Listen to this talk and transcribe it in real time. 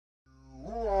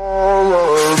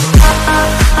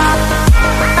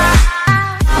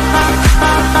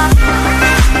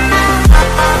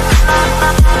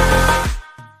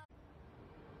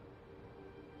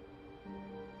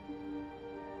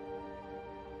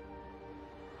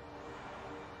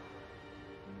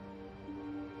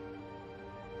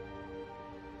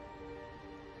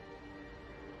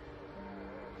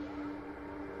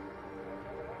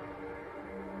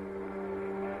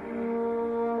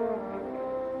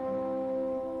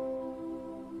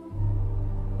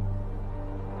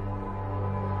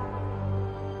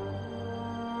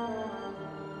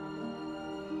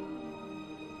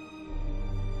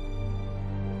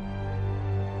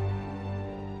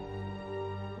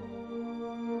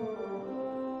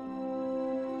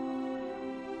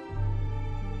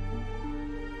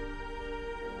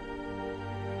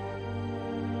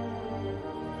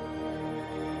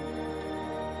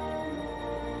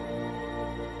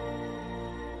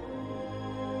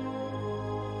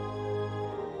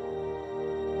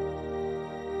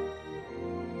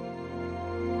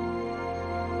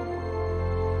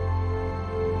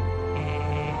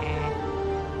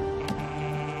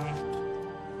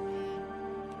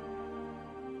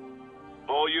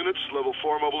units, level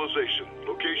 4 mobilization.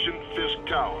 Location, Fisk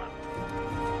Tower.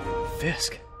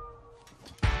 Fisk?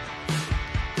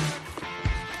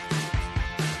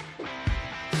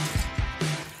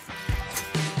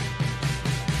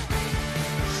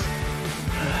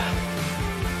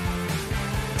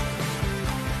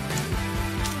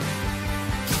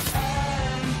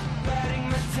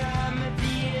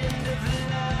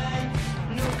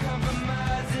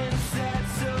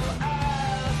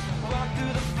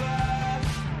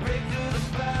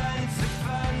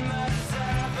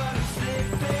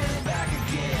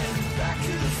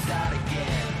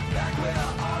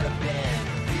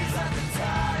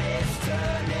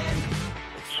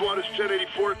 SWAT is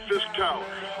 1084 at Fisk Tower.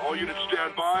 All units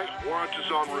stand by. Warrant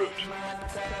is en route.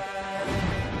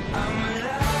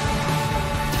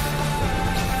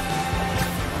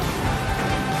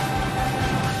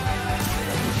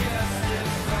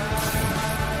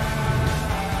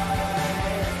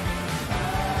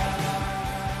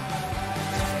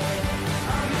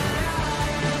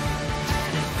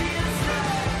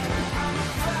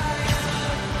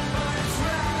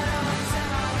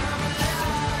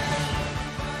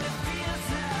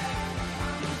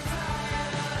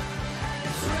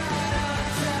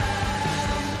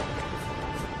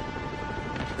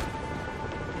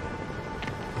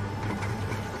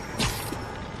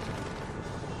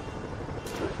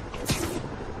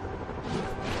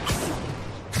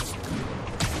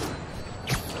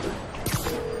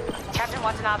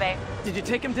 Watanabe. Did you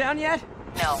take him down yet?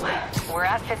 No. We're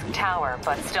at Fisk Tower,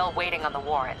 but still waiting on the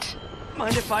warrant.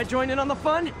 Mind if I join in on the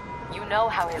fun? You know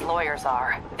how his lawyers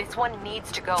are. This one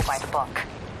needs to go by the book.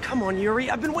 Come on, Yuri.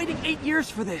 I've been waiting 8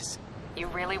 years for this. You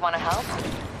really want to help?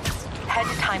 Head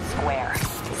to Times Square.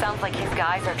 Sounds like his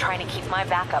guys are trying to keep my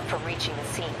backup from reaching the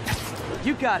scene.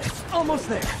 You got it. Almost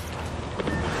there.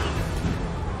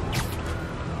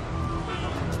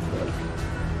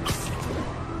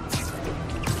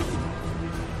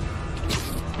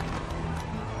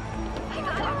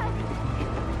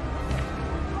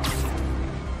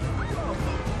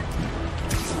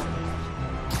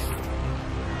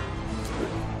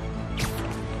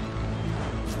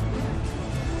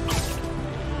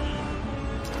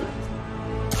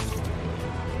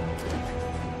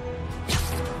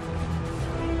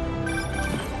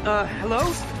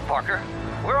 Hello? Parker,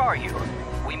 where are you?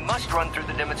 We must run through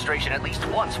the demonstration at least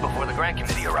once before the grant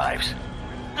committee arrives.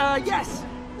 Yes.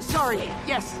 Sorry,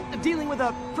 yes. Dealing with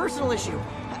a personal issue.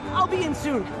 I'll be in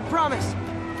soon, promise.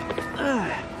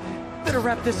 Better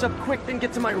wrap this up quick than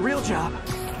get to my real job.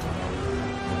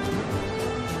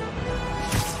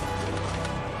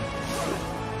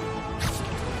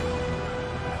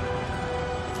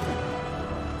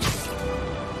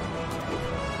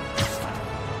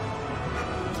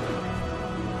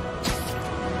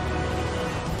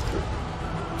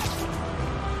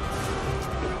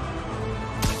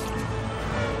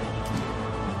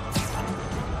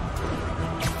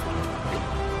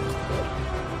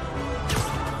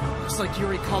 Like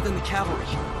Yuri called in the cavalry.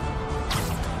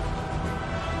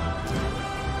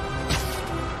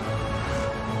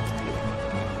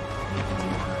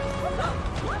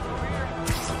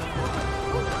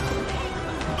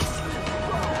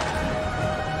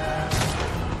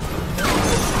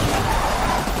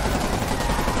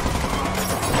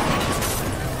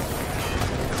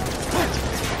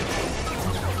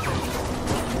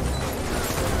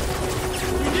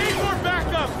 We need more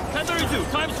backup!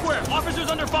 1032, Times Square, officers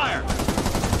under fire!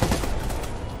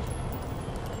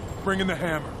 Bring in the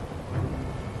hammer.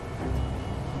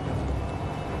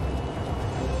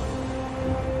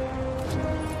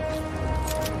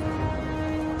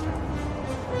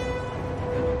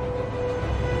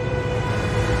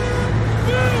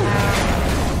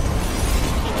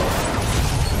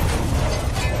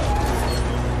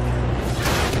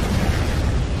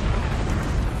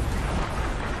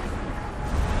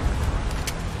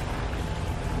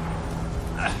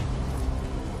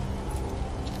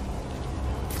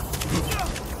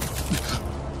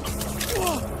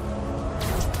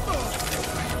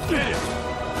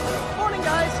 Morning,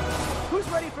 guys! Who's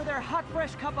ready for their hot,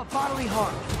 fresh cup of bodily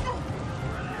harm?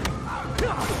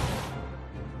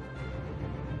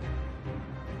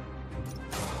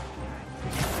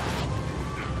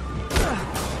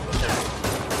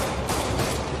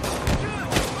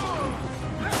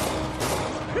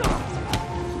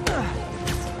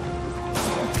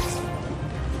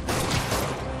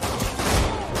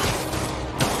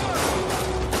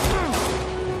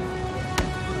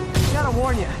 Gotta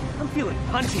warn you, I'm feeling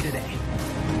punchy today.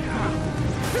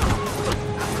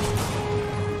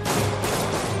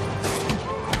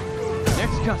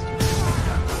 Next customer.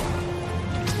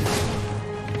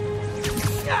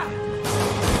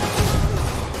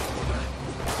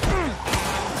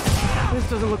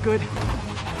 doesn't look good.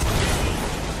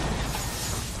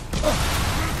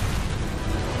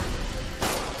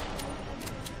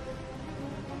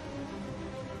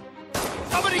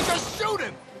 Somebody just shoot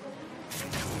him!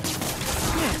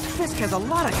 Man, Fisk has a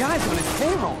lot of guys on his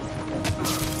payroll.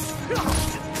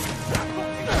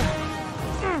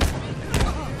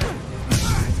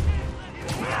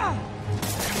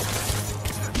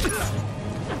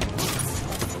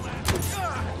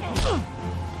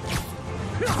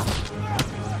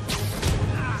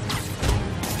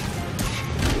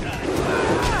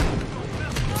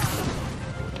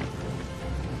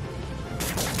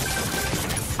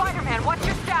 Spider-Man, what's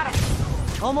your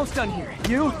status? Almost done here.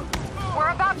 You? We're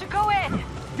about to go in.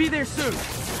 Be there soon.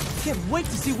 Can't wait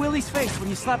to see Willie's face when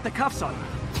you slap the cuffs on him.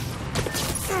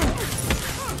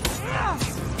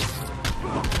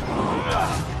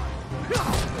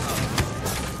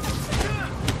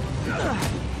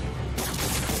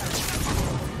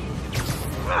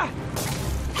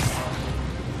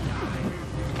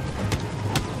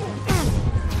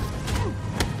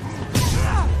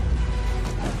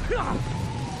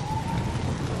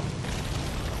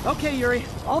 Okay, Yuri.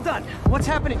 All done. What's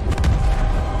happening?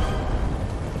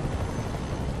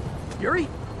 Yuri?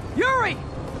 Yuri!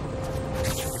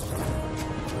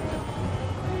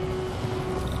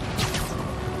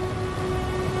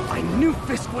 I knew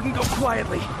Fisk wouldn't go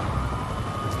quietly.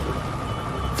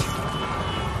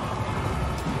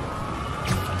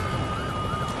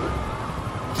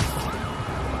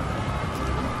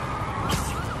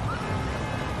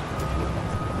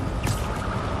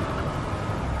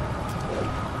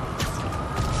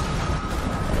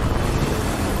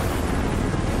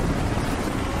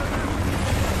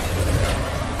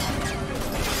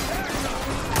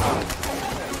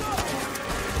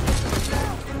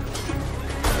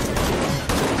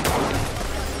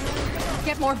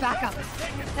 More backup.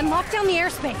 And lock down the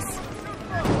airspace.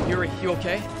 Yuri, you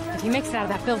okay? If he makes it out of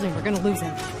that building, we're gonna lose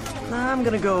him. I'm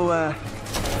gonna go,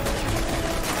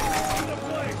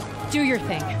 Do your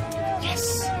thing.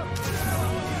 Yes!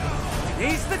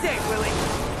 Today's the day, Willie!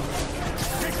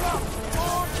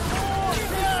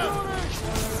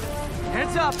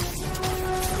 Heads up!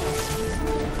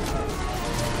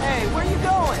 Hey, where you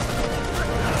going?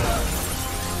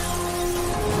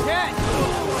 Ken!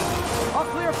 I'll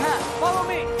clear a path. Follow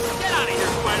me! Get out of here,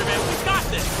 Spider-Man. We got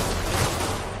this!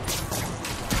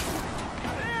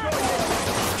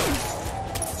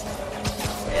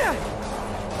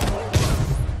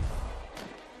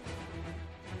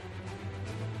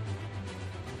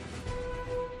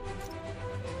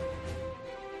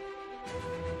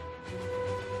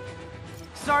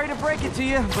 Sorry to break it to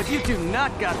you, but you do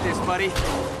not got this, buddy.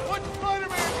 What's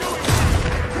Spider-Man doing?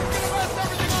 He's gonna mess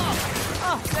everything up!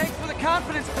 Oh, thanks for the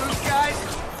confidence boost, guys.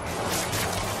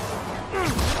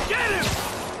 Get him!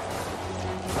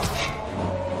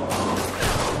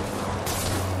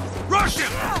 Rush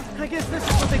him! I guess this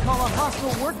is what they call a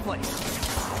hostile workplace.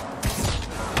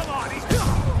 Come on, he's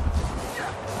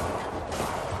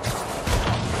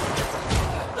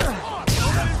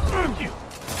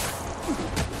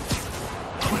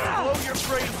blow your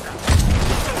brains out.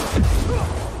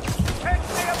 Can't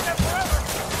stay up there forever.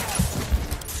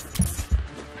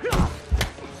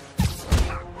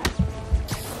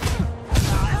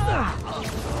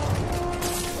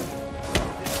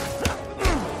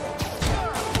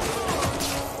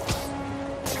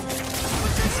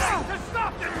 Stop this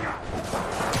guy!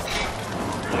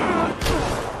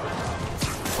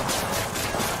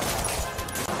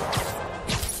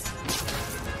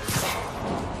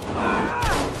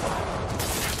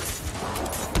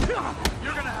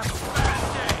 You're gonna have a bad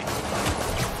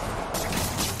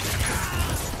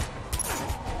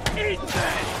day. Eat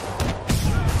that!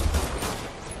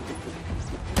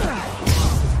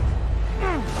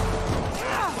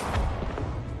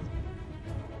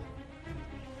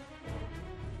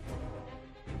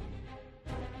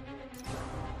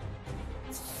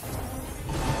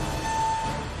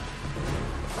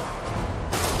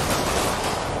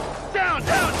 Down,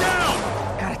 down, down!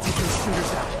 Gotta take those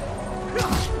shooters out.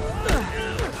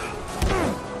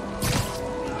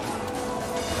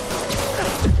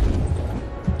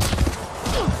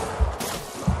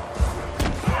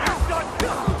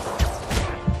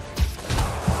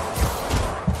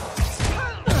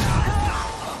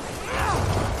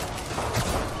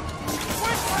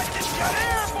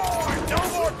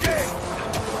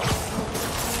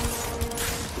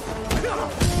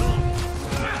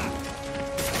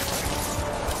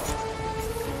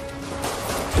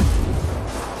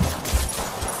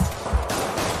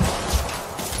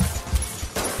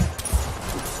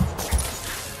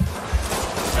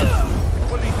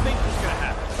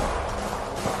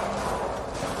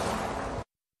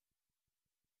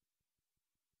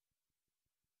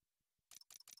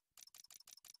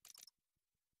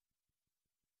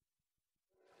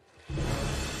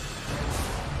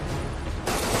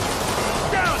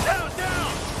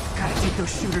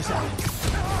 those shooters out.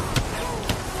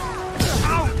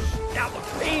 Ouch! That was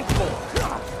painful!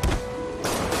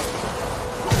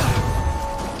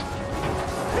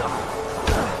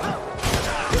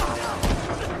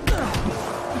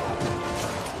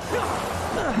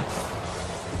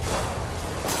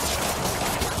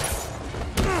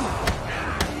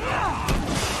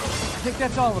 I think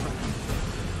that's all of them.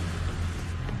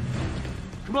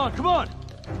 Come on, come on!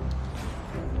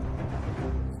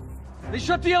 They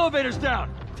shut the elevators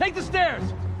down! Take the stairs!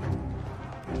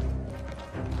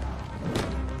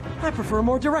 I prefer a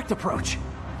more direct approach.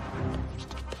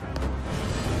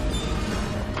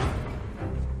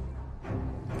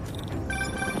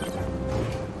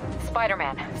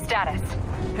 Spider-Man, status.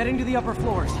 Heading to the upper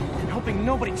floors, and hoping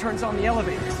nobody turns on the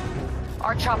elevators.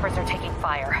 Our choppers are taking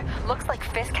fire. Looks like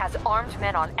Fisk has armed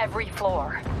men on every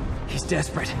floor. He's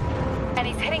desperate. And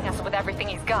he's hitting us with everything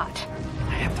he's got.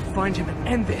 I have to find him and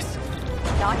end this.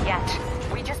 Not yet.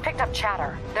 We just picked up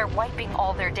chatter. They're wiping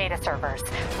all their data servers.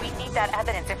 We need that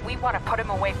evidence if we want to put him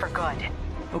away for good.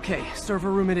 Okay, server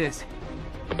room it is.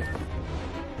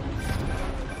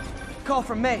 Call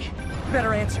from May.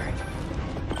 Better answer.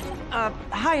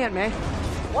 Hi, Aunt May.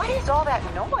 What is all that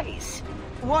noise?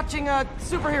 Watching a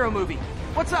superhero movie.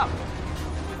 What's up?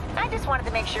 I just wanted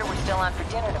to make sure we're still on for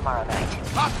dinner tomorrow night.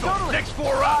 Hostile! Next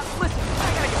floor up! Listen,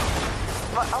 I gotta go.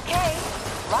 Well, okay.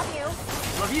 Love you.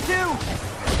 Love you too.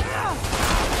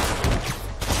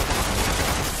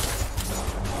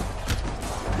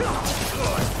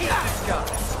 What you got?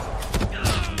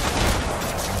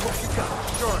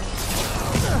 Sure.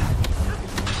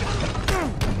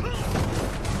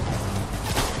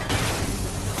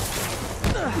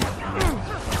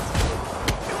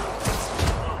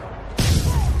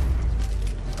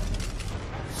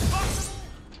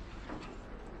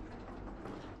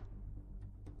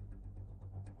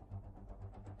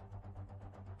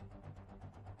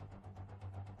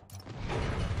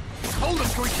 Hold him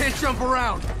so he can't jump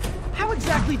around. How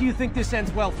exactly do you think this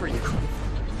ends well for you?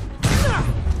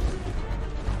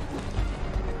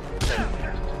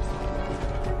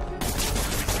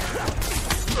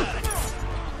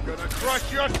 Gonna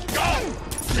crush your skull!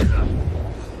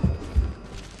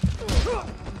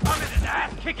 I'm in an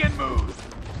ass-kicking mood!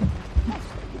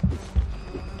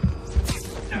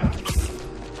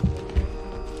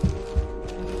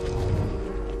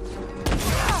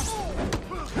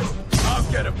 I'll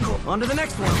get him. On to the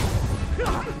next one.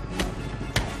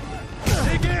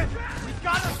 Dig in! We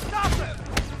gotta stop him!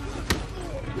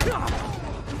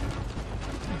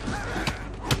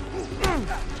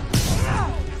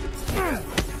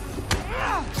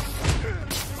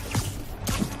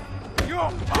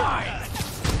 You're fine!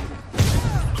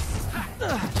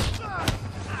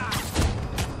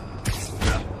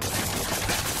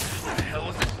 What the hell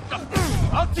is this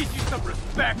stuff? I'll teach you some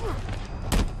respect!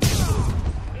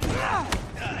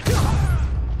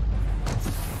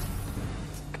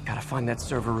 Gotta find that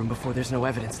server room before there's no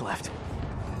evidence left.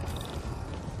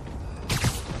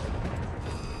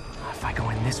 If I go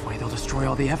in this way, they'll destroy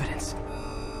all the evidence.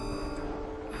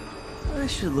 I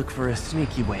should look for a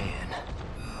sneaky way in.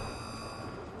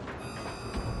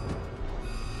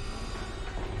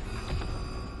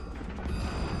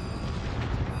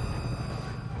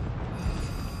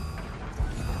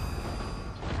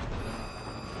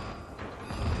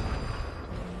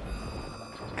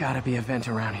 Gotta be a vent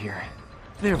around here.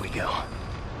 There we go.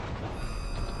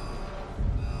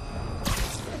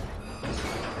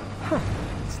 Huh.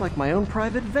 It's like my own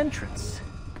private ventrance.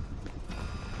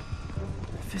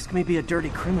 Fisk may be a dirty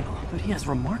criminal, but he has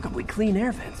remarkably clean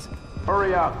air vents.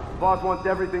 Hurry up. Boss wants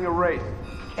everything erased.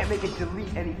 Can't make it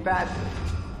delete any faster.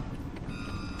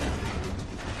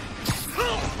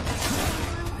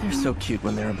 They're so cute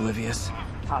when they're oblivious.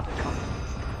 How's it coming?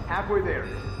 Halfway there.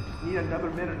 Need another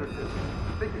minute or two.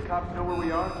 Think the cops know where we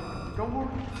are? Don't worry.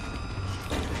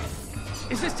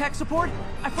 Is this tech support?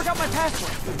 I forgot my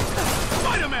password.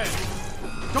 Spider-Man!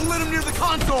 Don't let him near the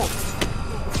console!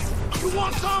 You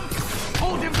want some?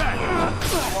 Hold him back!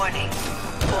 Warning.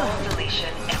 All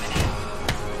deletion imminent.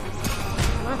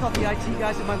 I thought the IT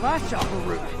guys at my last job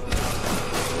were rude.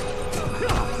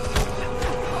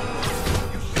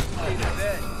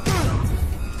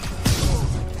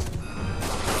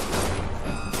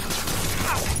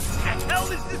 What the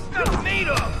hell is this stuff made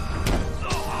of?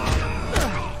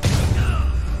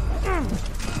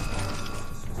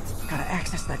 Gotta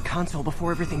access that console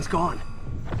before everything's gone.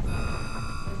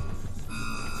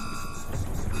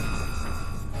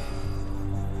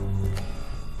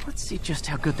 Let's see just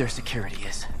how good their security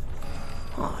is.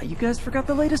 Aw, you guys forgot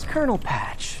the latest kernel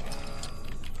patch.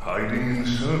 Hiding in the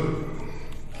server.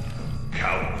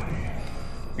 Cowardly.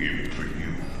 Even for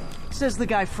you. Says the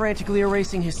guy frantically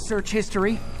erasing his search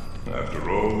history. After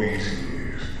all these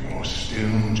years, you're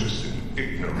still just an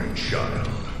ignorant child.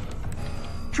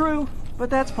 True, but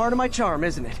that's part of my charm,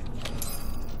 isn't it?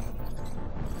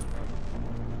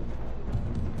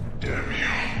 Damn you.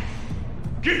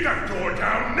 Get that door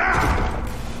down now!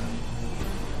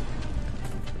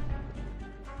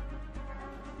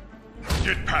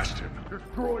 Get past him.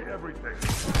 Destroy everything.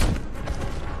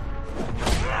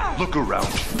 Look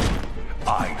around you.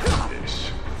 I did this.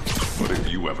 What have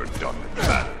you ever done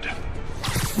bad?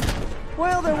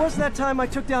 Well, there was that time I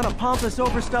took down a pompous,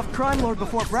 overstuffed crime lord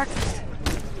before breakfast.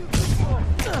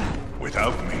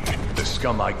 Without me, the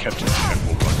scum I kept in check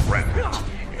will run rampant.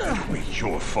 It'll be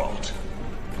your fault.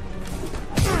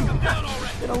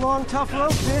 Been a long, tough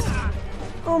road, Fist.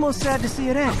 Almost sad to see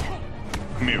it end.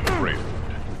 Mere prelude.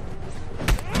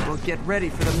 We'll get ready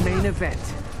for the main event.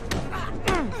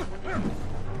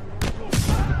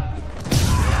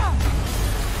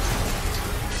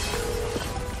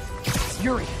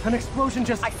 Yuri, an explosion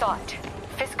just... I saw it.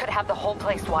 Fisk could have the whole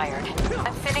place wired.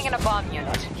 I'm sitting in a bomb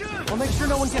unit. We'll make sure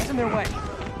no one gets in their way.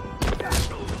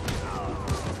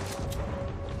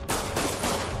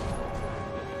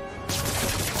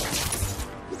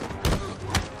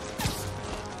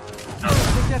 I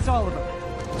think that's all of them.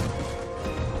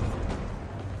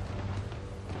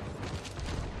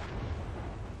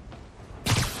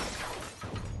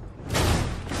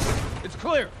 It's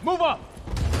clear. Move up.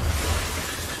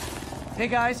 Hey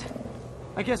guys,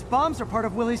 I guess bombs are part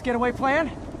of Willie's getaway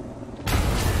plan?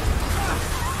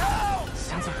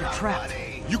 Sounds like they're trapped.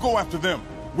 You go after them.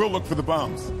 We'll look for the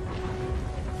bombs.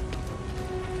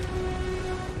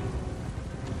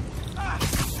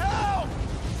 Help!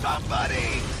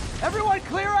 Somebody! Everyone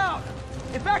clear out!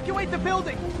 Evacuate the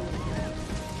building!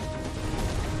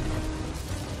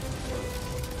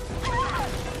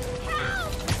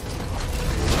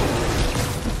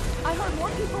 I heard more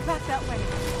people back that way.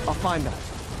 I'll find them.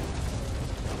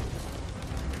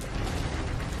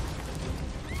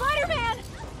 Spider-Man!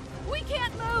 We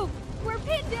can't move! We're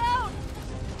pinned down!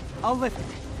 I'll lift it.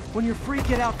 When you're free,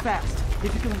 get out fast.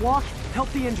 If you can walk,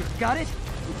 help the injured. Got it?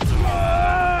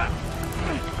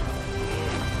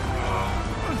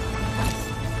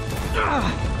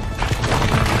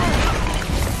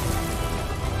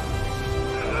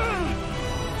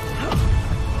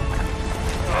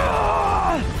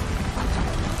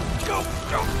 Go,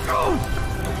 go, go!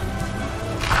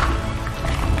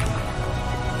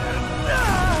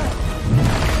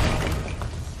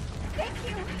 Thank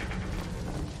you!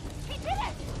 He did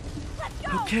it! Let's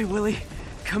go! Okay, Willie.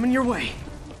 Coming your way.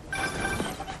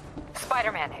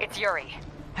 Spider-Man, it's Yuri.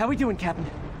 How we doing, Captain?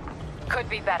 Could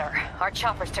be better. Our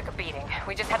choppers took a beating.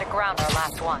 We just had to ground our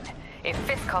last one. If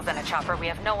Fisk calls in a chopper, we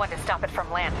have no one to stop it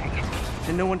from landing.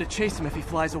 And no one to chase him if he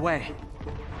flies away.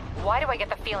 Why do I get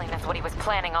the feeling that's what he was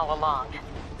planning all along?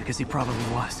 Because he probably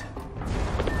was.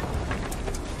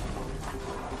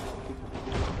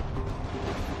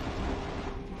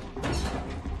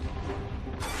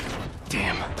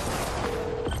 Damn.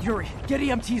 Yuri, get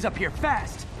EMTs up here,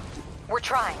 fast! We're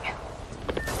trying.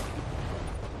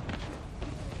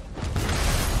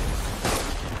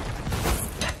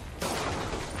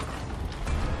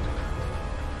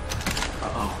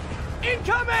 Uh-oh.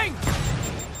 Incoming!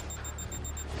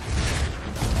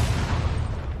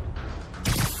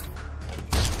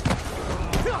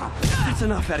 That's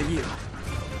enough out of you.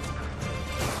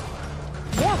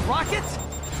 More rockets?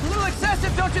 A little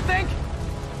excessive, don't you think?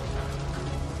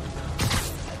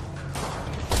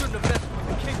 Shouldn't have messed with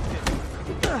the kingpin.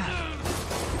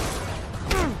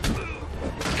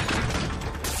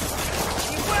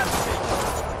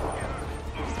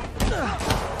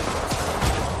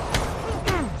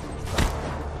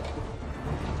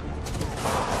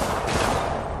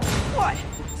 What?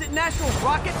 Is it National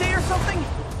Rocket Day or something?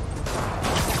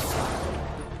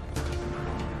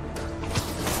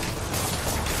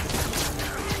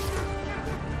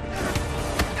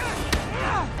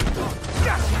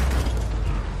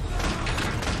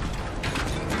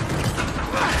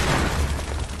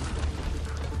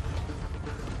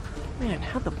 Man,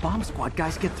 how'd the bomb squad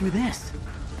guys get through this?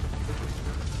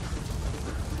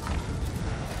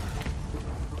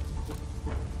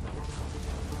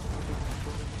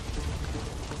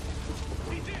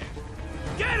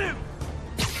 Get him!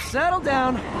 Settle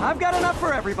down. I've got enough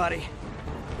for everybody.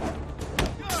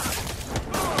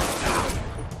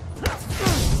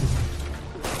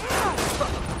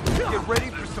 Get ready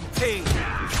for some pain.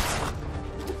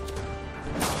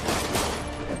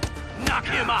 Knock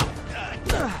him out!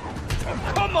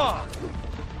 Come on!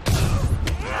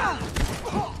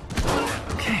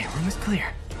 Okay, room is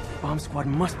clear. Bomb squad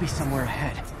must be somewhere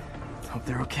ahead. Hope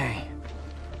they're okay.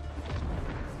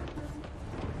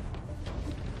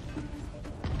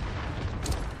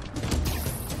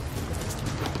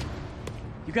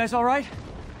 You guys all right?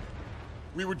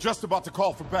 We were just about to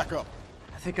call for backup.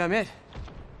 I think I'm it.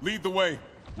 Lead the way.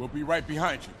 We'll be right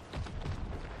behind you.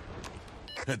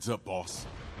 Heads up, boss.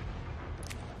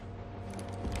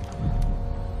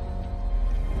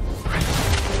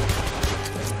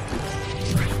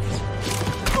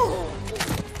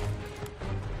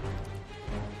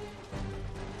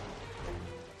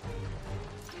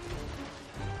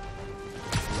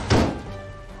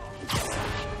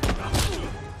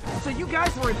 So you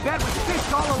guys were in bed with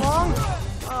fish all along?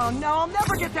 Oh no, I'll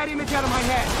never get that image out of my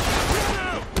head.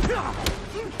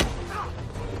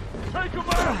 Take him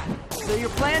out! So your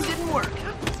plan didn't work.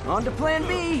 On to plan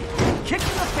B. Kick in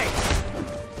the face.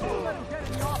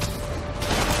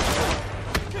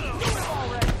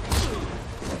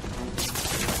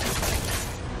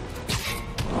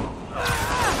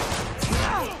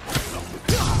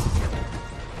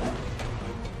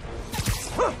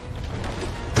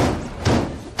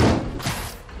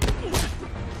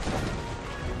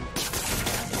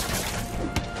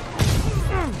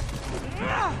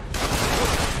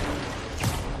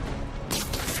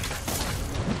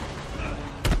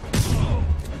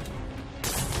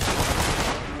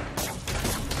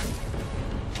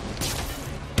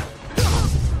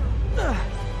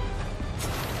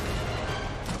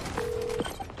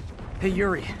 Hey,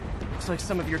 Yuri. Looks like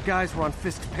some of your guys were on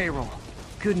Fisk's payroll.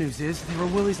 Good news is, they were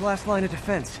Willie's last line of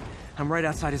defense. I'm right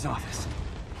outside his office.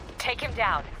 Take him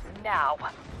down, now.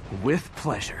 With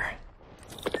pleasure.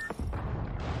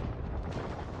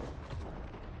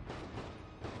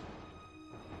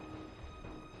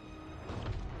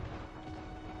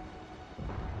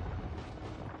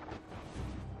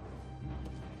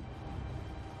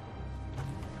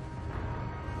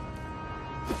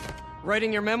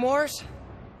 Writing your memoirs?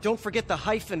 Don't forget the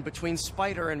hyphen between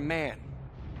Spider and Man.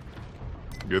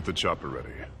 Get the chopper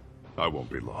ready. I won't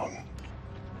be long.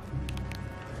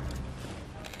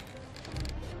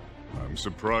 I'm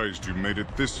surprised you made it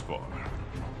this far.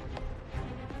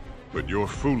 But your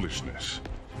foolishness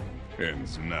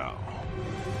ends now.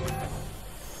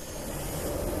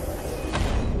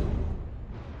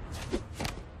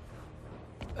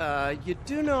 You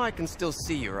do know I can still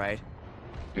see you, right?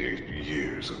 8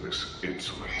 years of this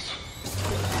insolence.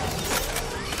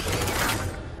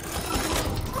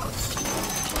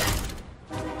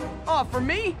 Oh, for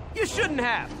me? You shouldn't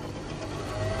have.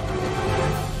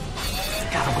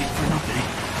 Gotta wait for an opening.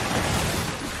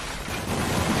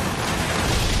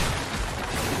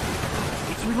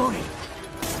 It's reloading.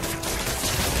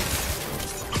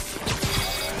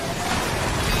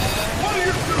 What are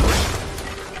you doing?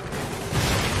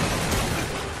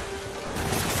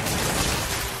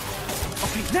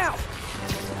 Okay, now!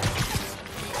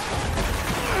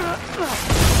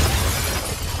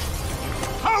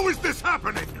 How is this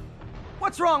happening?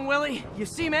 What's wrong, Willie? You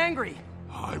seem angry.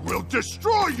 I will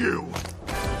destroy you!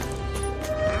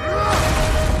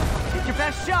 Get your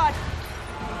best shot.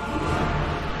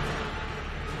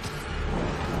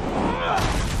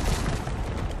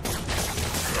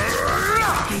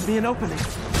 Gave me an opening.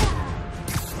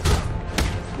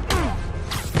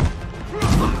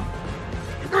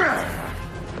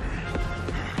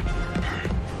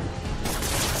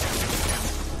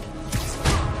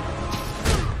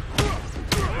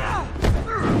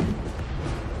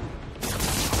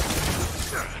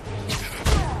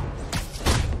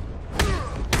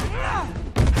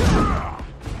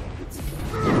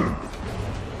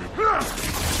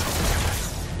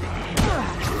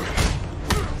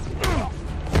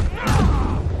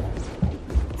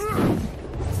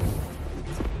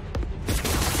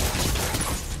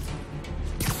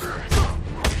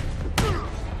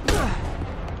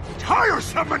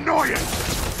 Tiresome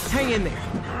annoyance! Hang in there.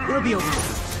 It'll be over.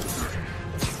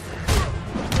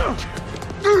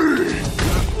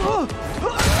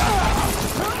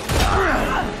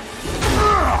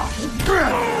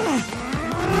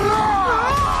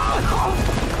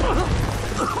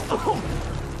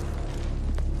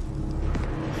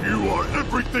 You are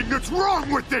everything that's wrong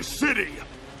with this city!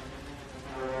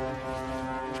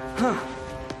 Huh.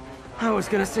 I was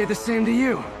gonna say the same to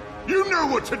you. You know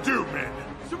what to do, men!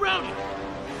 Surround it!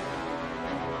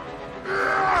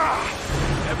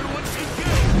 Everyone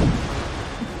engage!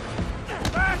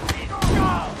 Back! Go!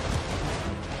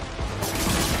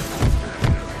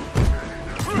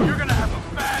 You're gonna have a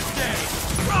bad day!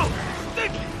 Bro!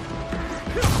 Sticky!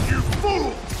 You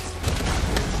fool!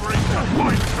 Bring the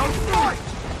fight to fight!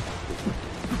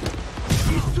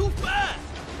 He's too fast!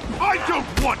 I don't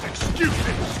want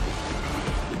excuses!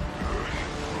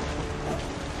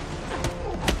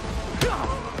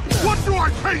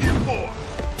 pay you for!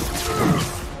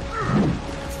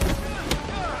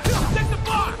 Take the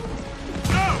bar!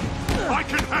 No! I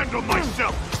can handle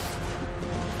myself!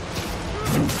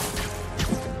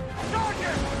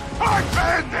 I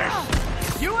banned this!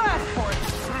 You asked for it!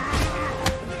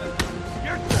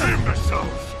 You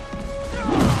imbeciles!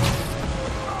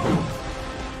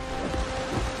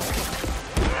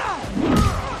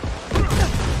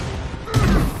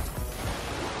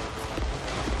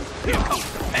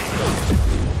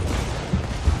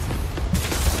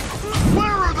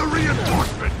 Where are the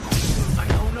reinforcements? I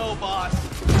don't know, boss.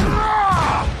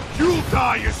 You'll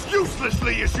die as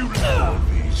uselessly as you live! All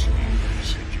these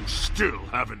years, and you still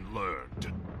haven't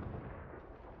learned.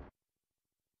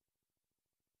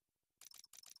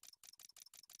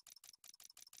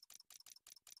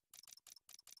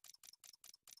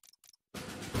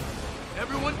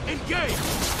 Everyone, engage!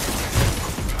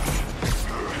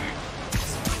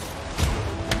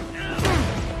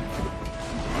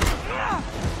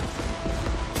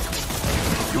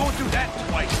 You won't do that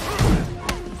twice!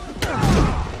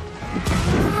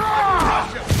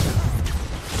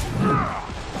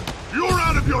 You're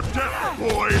out of your depth,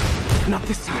 boy! Not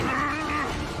this time.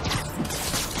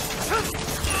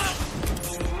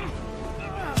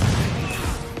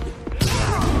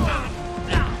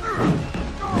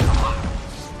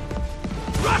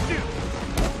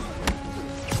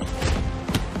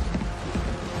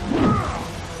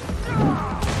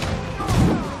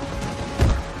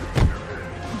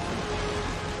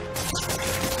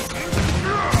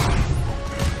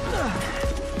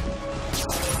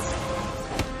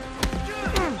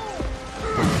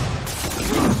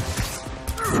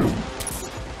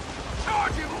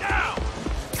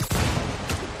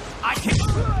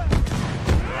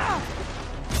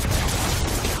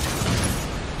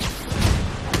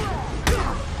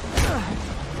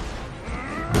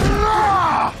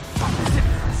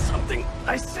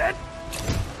 I said?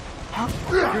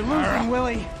 You're losing,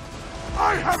 Willie.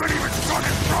 I haven't even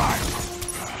started trying!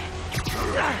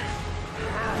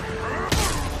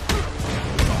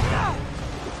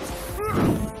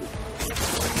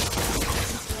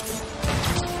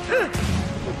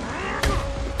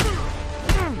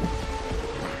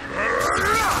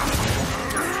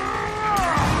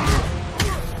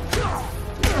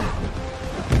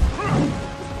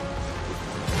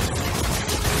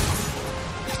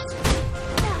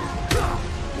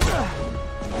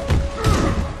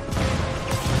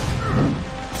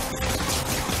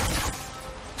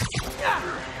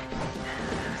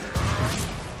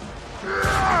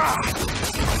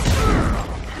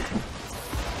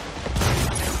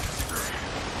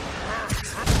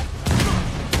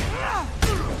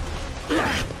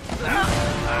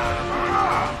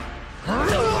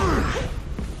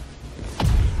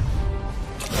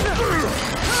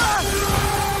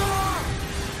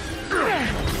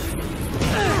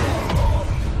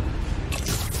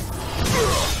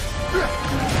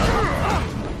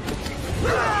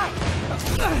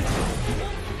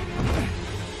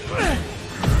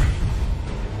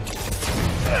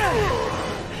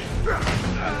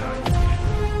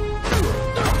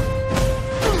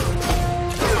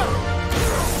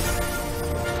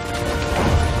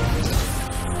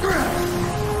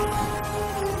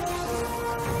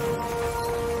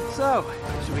 So,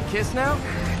 should we kiss now?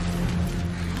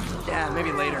 Yeah,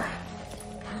 maybe later.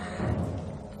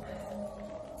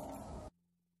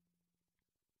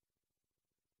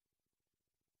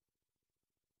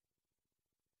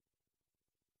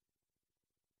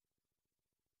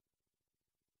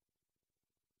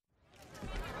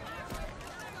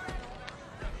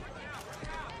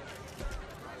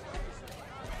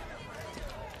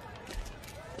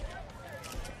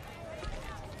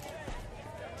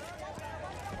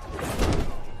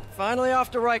 Finally off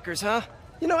to Rikers, huh?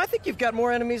 You know, I think you've got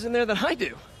more enemies in there than I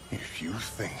do. If you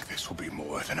think this will be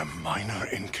more than a minor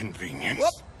inconvenience...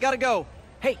 Whoop, gotta go.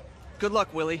 Hey, good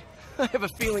luck, Willie. I have a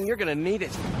feeling you're gonna need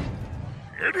it.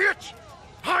 Idiot!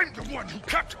 I'm the one who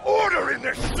kept order in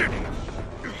this city!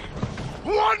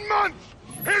 1 month!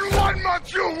 In 1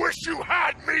 month you'll wish you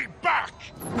had me back!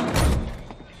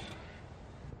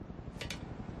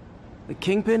 The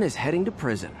Kingpin is heading to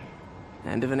prison.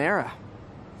 End of an era.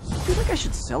 I feel like I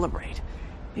should celebrate.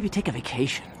 Maybe take a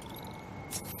vacation.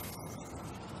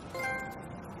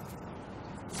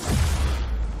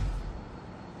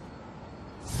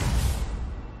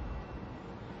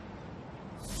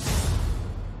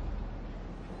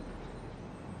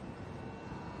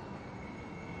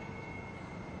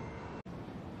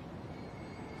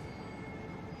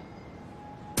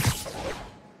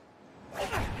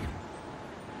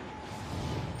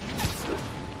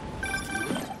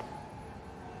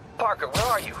 Parker, where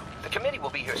are you? The committee will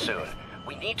be here soon.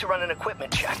 We need to run an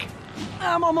equipment check.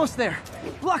 I'm almost there.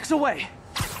 Blocks away.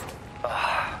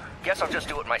 Guess I'll just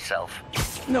do it myself.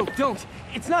 No, don't.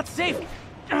 It's not safe.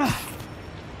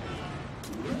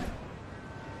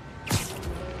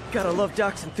 Gotta love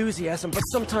Doc's enthusiasm, but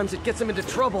sometimes it gets him into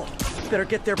trouble. Better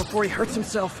get there before he hurts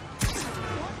himself.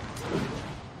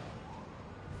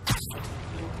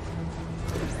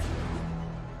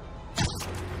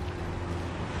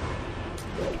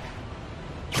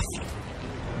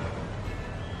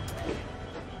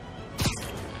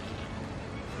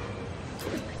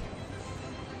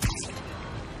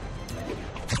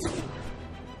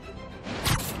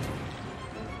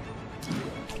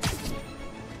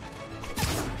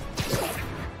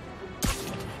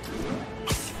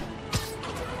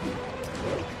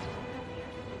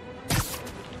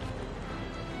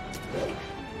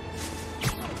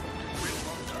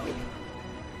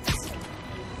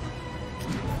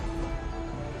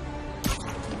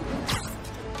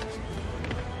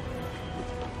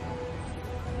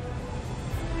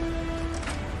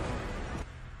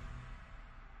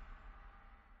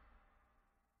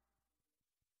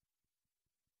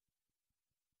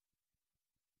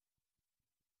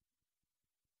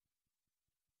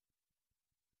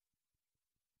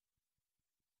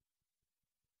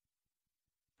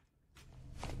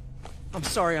 I'm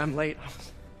sorry I'm late.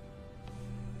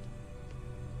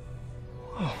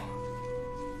 Oh.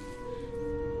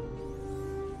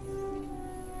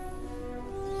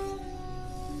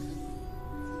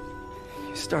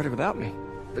 You started without me.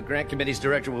 The grant committee's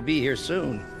director will be here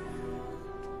soon.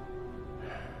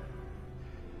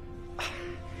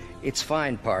 It's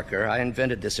fine, Parker. I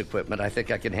invented this equipment. I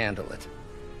think I can handle it.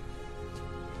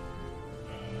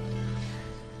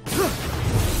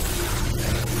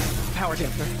 Power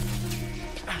dampener.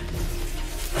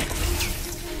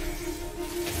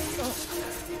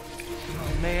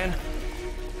 Oh, man.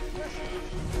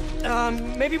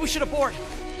 Maybe we should abort.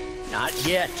 Not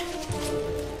yet.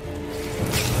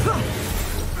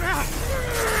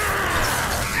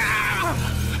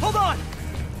 Hold on!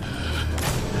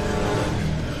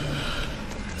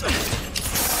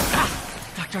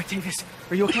 Dr. Octavius,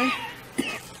 are you okay?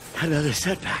 Another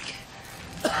setback.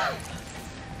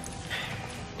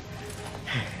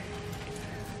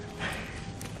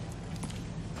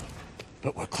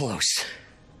 But we're close.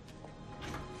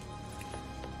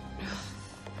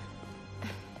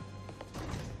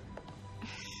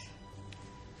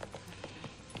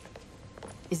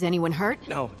 Is anyone hurt?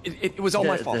 No, it was all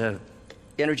my fault. The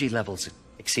energy levels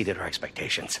exceeded our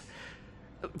expectations.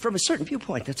 From a certain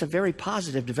viewpoint, that's a very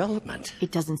positive development.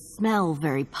 It doesn't smell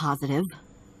very positive.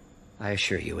 I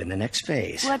assure you, in the next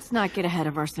phase... Let's not get ahead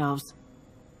of ourselves.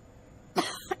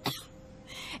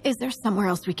 Is there somewhere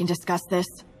else we can discuss this?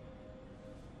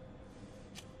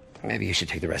 Maybe you should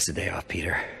take the rest of the day off,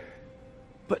 Peter.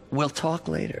 But we'll talk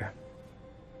later.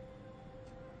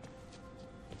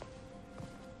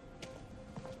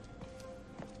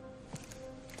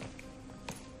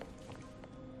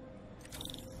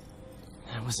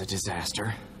 That was a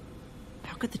disaster.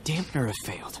 How could the dampener have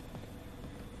failed?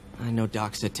 I know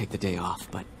Doc said take the day off,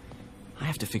 but I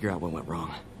have to figure out what went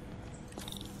wrong.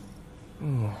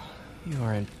 Ooh, you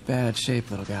are in bad shape,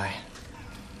 little guy.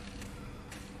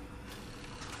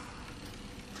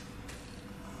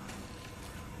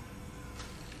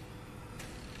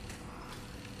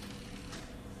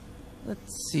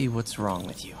 Let's see what's wrong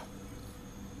with you.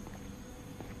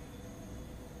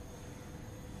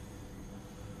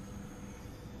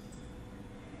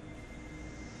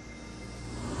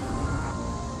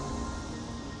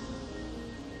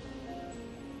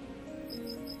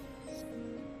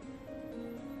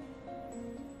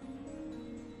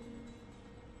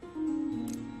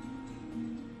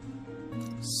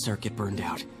 Circuit burned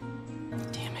out.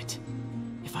 Damn it.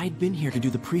 If I had been here to do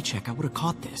the pre-check, I would have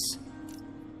caught this.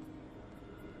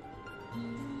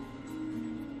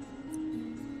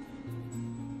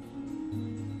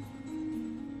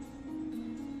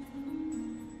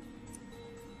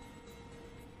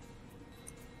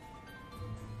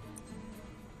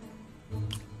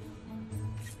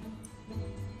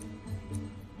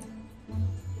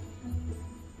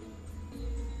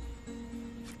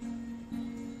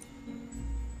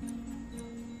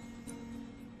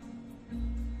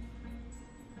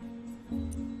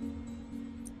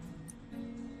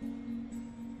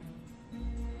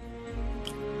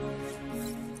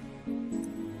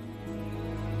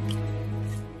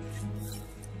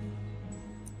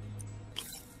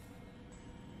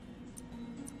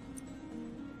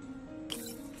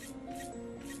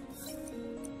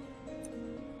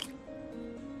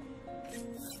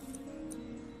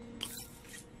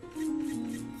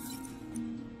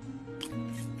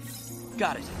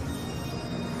 Got it.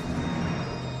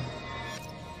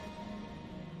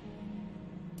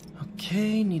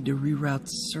 Okay, need to reroute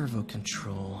servo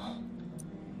control.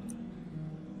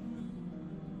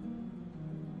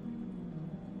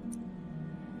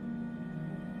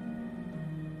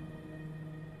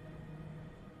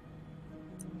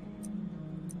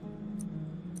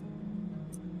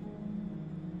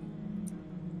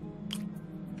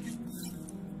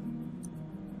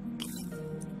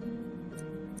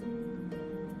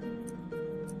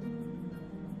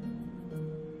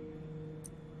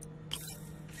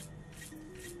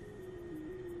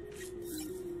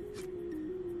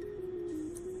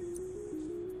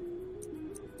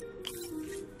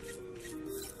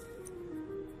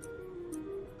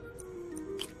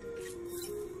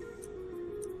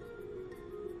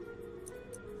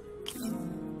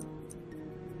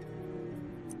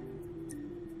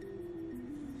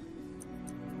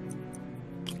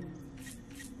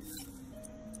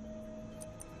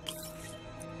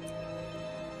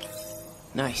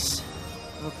 Nice.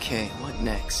 Okay, what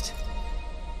next?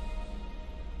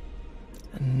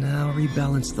 And now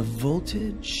rebalance the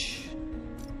voltage.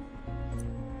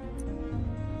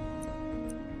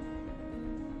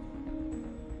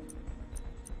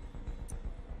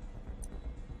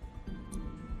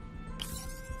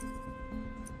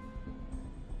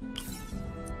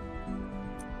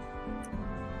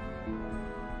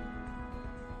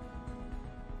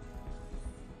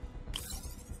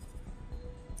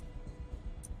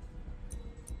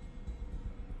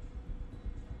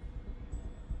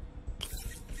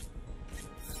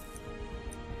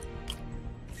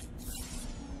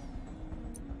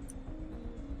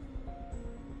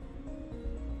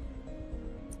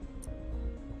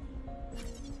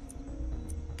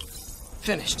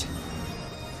 Finished.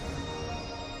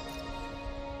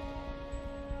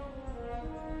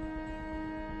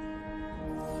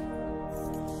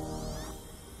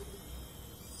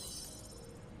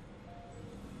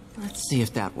 Let's see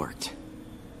if that worked.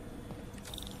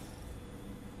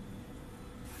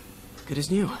 Good as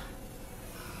new.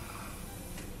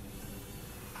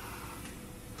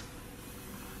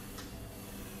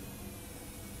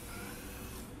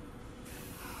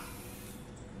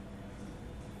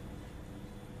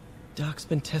 Doc's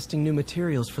been testing new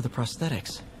materials for the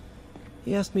prosthetics.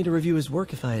 He asked me to review his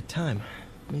work if I had time.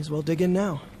 May as well dig in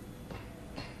now.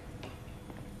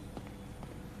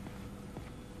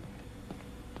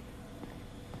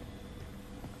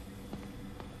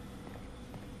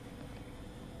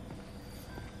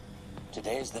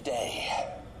 Today's the day.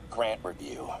 Grant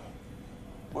review.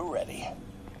 We're ready.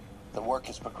 The work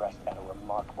has progressed at a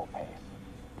remarkable pace.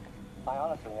 I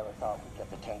honestly never thought we'd get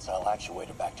the tensile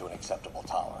actuator back to an acceptable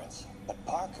tolerance. But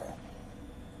Parker,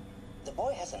 the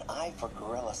boy has an eye for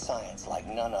guerrilla science like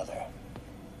none other.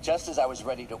 Just as I was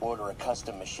ready to order a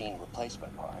custom machine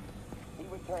replacement part, he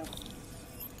returned...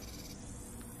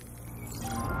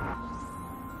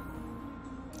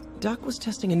 Doc was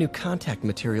testing a new contact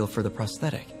material for the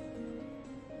prosthetic.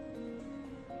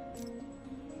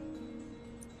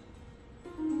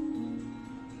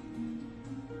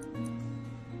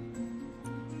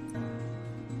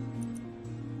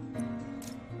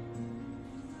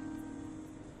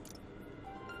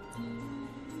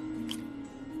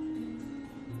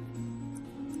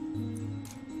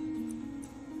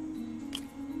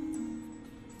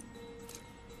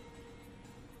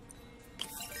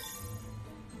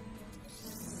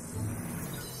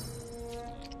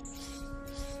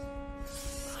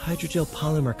 Hydrogel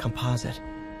polymer composite.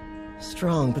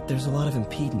 Strong, but there's a lot of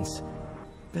impedance.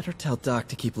 Better tell Doc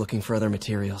to keep looking for other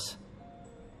materials.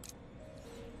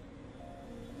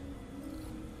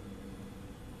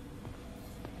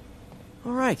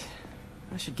 All right.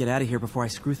 I should get out of here before I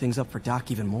screw things up for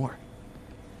Doc even more.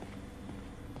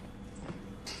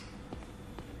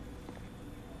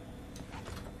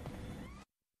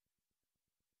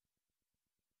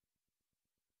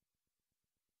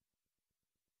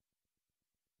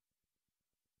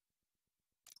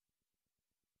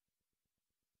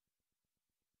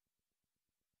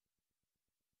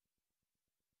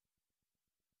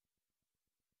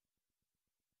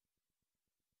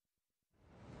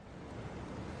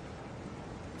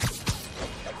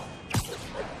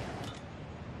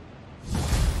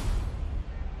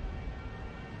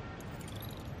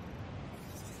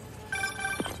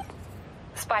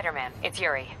 Spider-Man, it's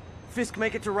Yuri. Fisk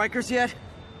make it to Rikers yet?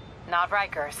 Not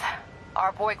Rikers.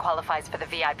 Our boy qualifies for the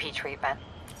VIP treatment.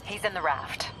 He's in the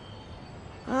raft.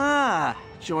 Ah,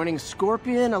 joining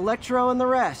Scorpion, Electro, and the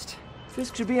rest.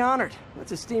 Fisk should be honored.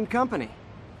 That's a steamed company.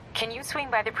 Can you swing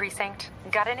by the precinct?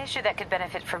 Got an issue that could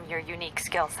benefit from your unique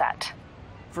skill set.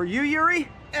 For you, Yuri?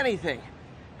 Anything.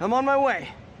 I'm on my way.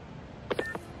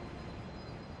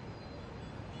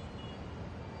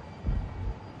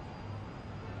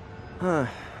 Huh.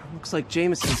 Looks like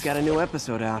Jameson's got a new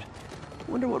episode out.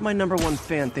 Wonder what my #1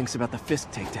 fan thinks about the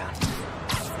Fisk takedown.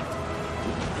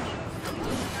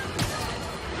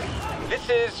 This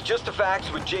is Just the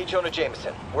Facts with J. Jonah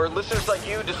Jameson, where listeners like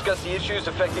you discuss the issues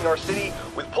affecting our city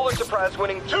with Pulitzer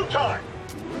Prize-winning two-time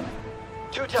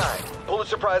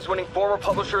Pulitzer Prize-winning former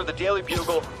publisher of the Daily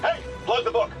Bugle. Hey, plug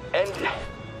the book.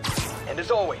 And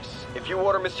as always, if you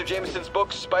order Mr. Jameson's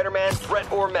book, Spider-Man,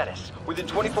 Threat or Menace, within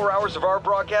 24 hours of our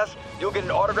broadcast, you'll get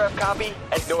an autographed copy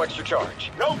at no extra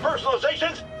charge. No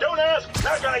personalizations. Don't ask.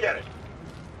 Not gonna get it.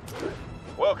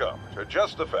 Welcome to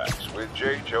Just the Facts with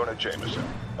J. Jonah Jameson,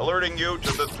 alerting you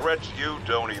to the threats you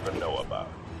don't even know about.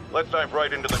 Let's dive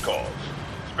right into the calls.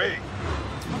 Speak.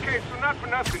 Okay, so not for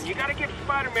nothing. You gotta give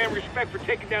Spider-Man respect for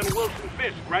taking down Wilson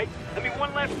Fisk, right? I mean,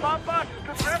 one less mob boss is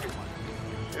good for everyone.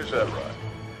 Is that right?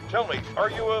 Tell me, are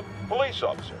you a police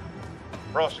officer?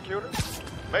 Prosecutor?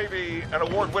 Maybe an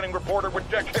award-winning reporter with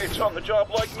decades on the job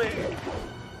like me?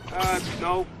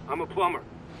 No. I'm a plumber.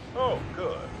 Oh,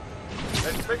 good.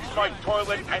 Then fix my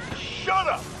toilet and shut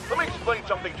up! Let me explain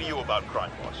something to you about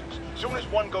crime bosses. Soon as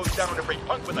one goes down, every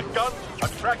punk with a gun, a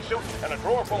tracksuit, and a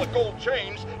drawer full of gold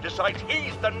chains decides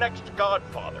he's the next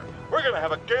godfather. We're gonna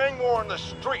have a gang war in the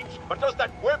streets, but does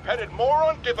that wimp-headed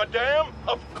moron give a damn?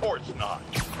 Of course not.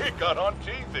 He got on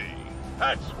TV.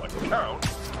 That's what counts.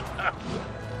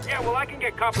 Yeah, well, I can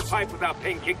get copper pipe without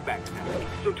paying kickbacks now.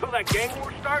 So until that gang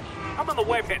war starts, I'm on the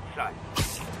webhead side.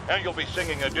 And you'll be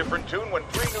singing a different tune when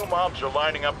 3 new mobs are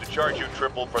lining up to charge you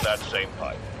triple for that same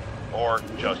pipe. Or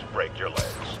just break your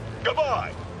legs.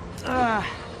 Goodbye!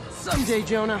 Someday,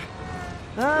 Jonah.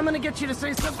 I'm gonna get you to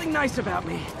say something nice about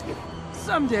me.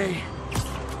 Someday.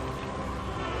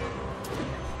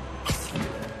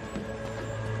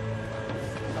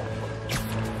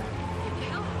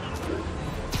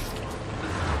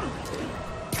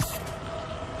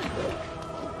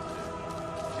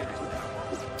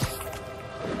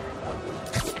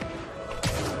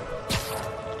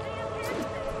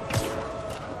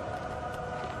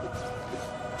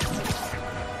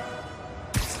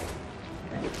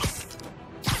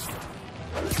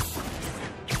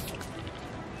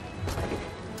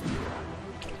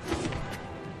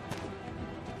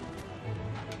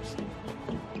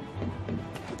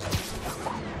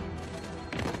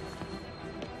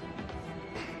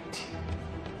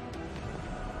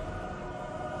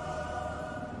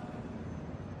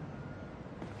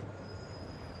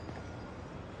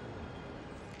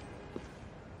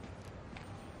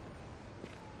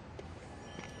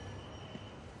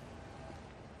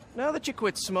 Now that you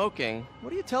quit smoking,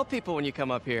 what do you tell people when you come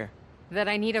up here? That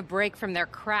I need a break from their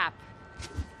crap.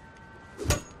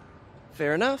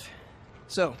 Fair enough.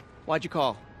 So, why'd you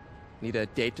call? Need a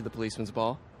date to the policeman's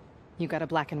ball? You got a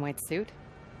black and white suit?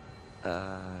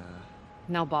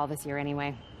 No ball this year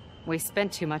anyway. We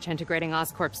spent too much integrating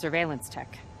Oscorp's surveillance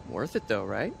tech. Worth it though,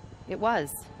 right? It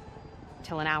was.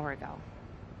 Till an hour ago.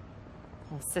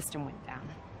 The system went down.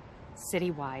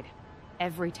 Citywide.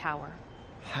 Every tower.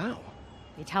 How?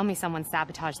 They tell me someone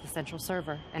sabotaged the central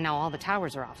server, and now all the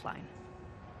towers are offline.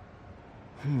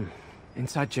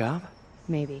 Inside job?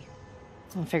 Maybe.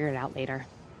 I'll figure it out later.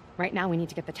 Right now, we need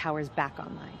to get the towers back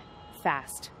online.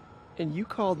 Fast. And you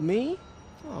called me?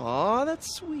 Aw,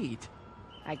 that's sweet.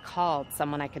 I called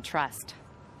someone I could trust.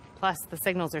 Plus, the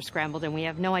signals are scrambled, and we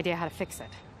have no idea how to fix it.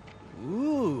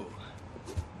 Ooh.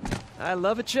 I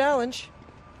love a challenge.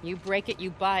 You break it,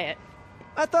 you buy it.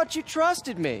 I thought you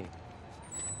trusted me.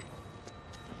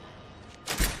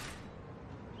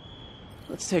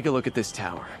 Let's take a look at this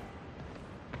tower.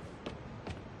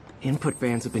 Input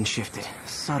bands have been shifted.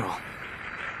 Subtle.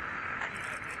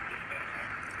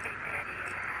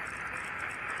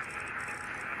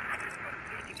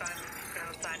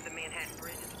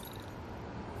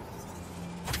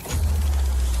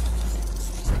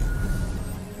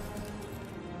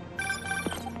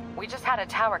 We just had a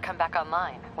tower come back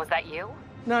online. Was that you?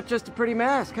 Not just a pretty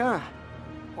mask, huh?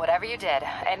 Whatever you did,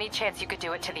 any chance you could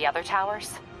do it to the other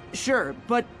towers? Sure,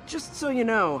 but just so you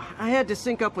know, I had to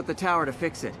sync up with the tower to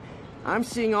fix it. I'm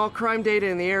seeing all crime data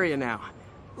in the area now.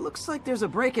 Looks like there's a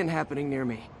break-in happening near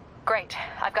me. Great.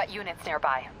 I've got units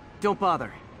nearby. Don't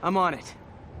bother. I'm on it.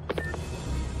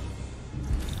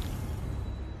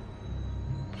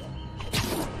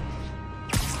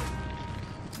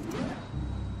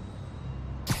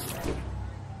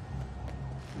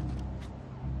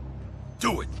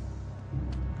 Do it!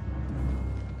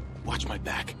 Watch my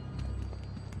back.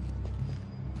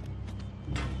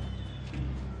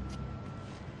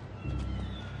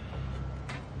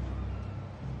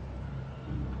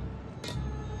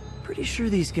 Pretty sure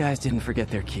these guys didn't forget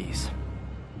their keys.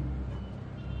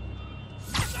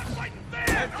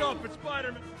 Heads up, it's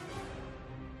Spider-Man!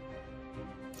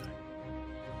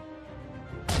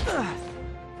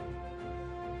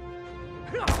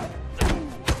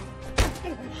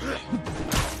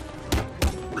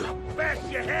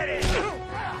 Bash your head in!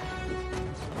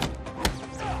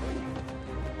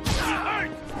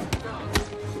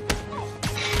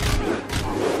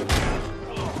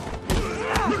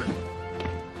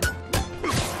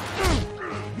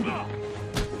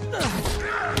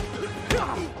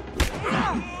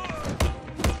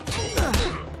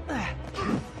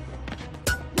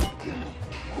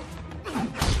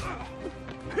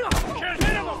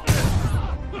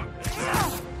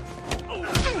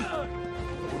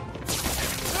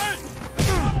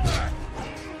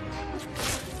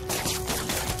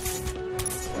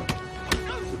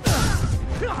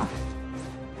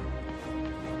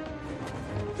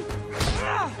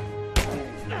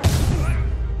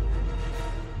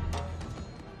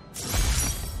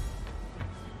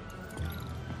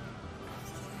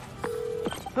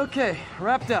 Okay,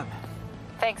 wrapped up.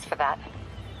 Thanks for that.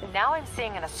 Now I'm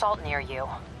seeing an assault near you.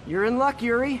 You're in luck,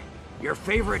 Yuri. Your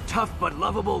favorite tough but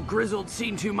lovable, grizzled,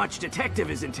 seen-too-much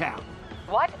detective is in town.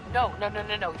 What? No.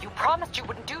 You promised you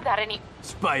wouldn't do that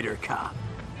Spider Cop.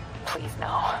 Please,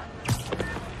 no.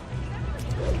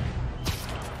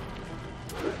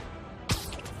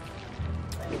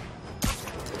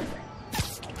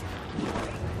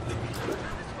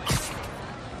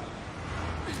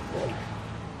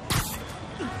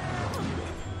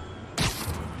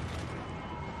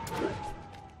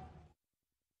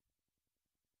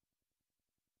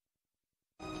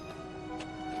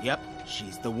 Yep,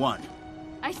 she's the one.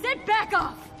 I said back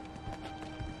off!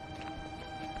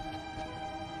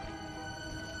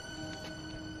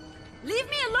 Leave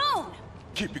me alone!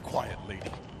 Keep it quiet,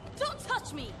 lady. Don't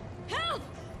touch me! Help!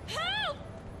 Help!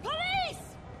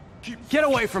 Police! Get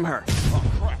away from her! Oh,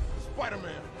 crap.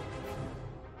 Spider-Man.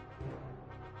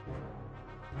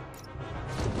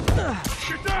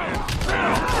 Get down!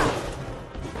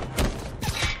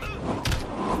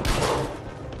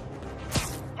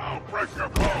 I'll break your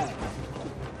bone!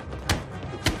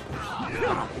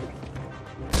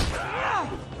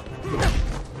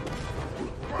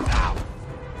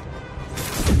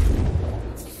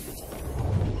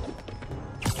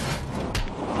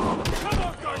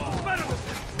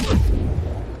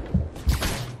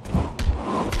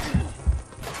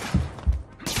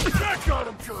 Got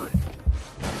him good!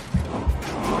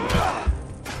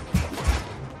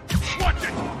 Watch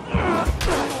it!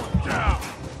 Down!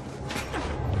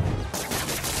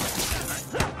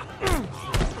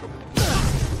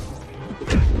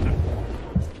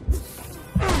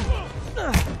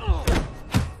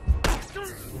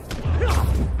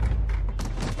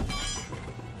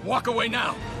 Walk away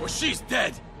now, or she's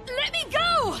dead! Let me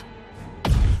go!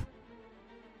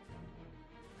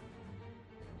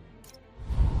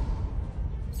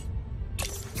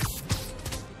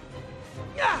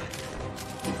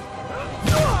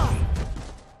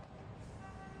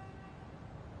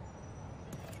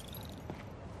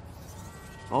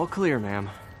 All clear, ma'am.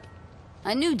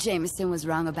 I knew Jameson was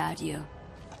wrong about you.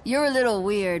 You're a little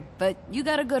weird, but you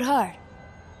got a good heart.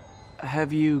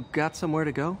 Have you got somewhere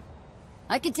to go?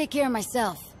 I can take care of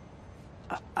myself.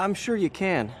 I'm sure you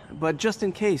can, but just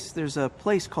in case, there's a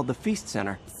place called the Feast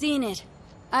Center. Seen it.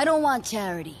 I don't want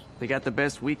charity. They got the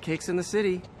best wheat cakes in the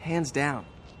city, hands down.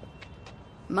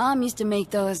 Mom used to make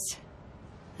those.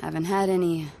 Haven't had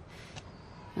any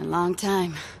in a long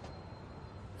time.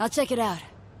 I'll check it out.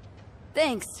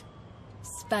 Thanks,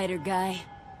 Spider Guy.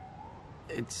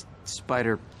 It's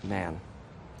Spider-Man.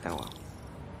 Oh well.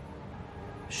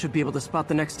 Should be able to spot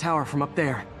the next tower from up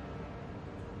there.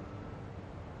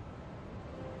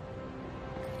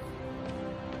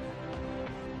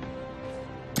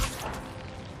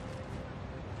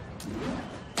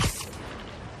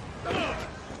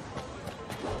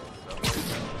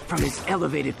 From his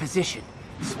elevated position,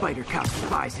 Spider Cop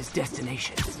spies his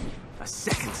destination. A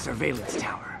second surveillance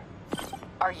tower.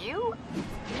 Are you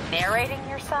narrating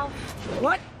yourself?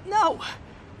 What? No!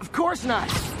 Of course not!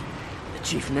 The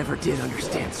Chief never did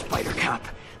understand Spider Cop.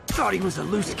 Thought he was a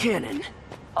loose cannon.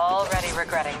 Already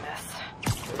regretting this.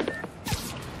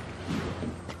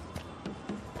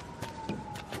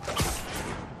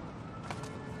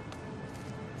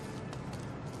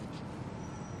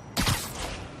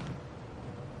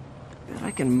 Bet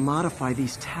I can modify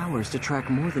these towers to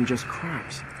track more than just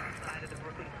crimes.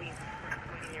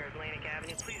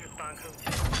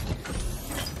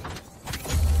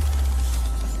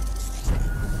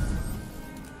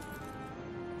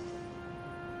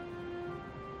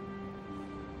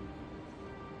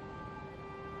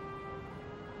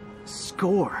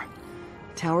 score.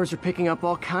 Towers are picking up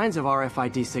all kinds of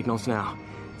RFID signals now,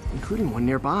 including one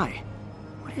nearby.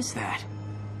 What is that?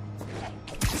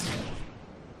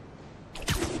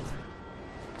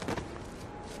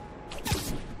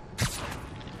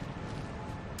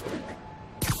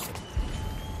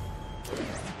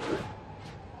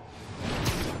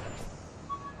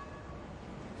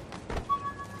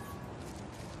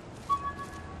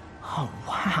 Oh,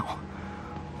 wow.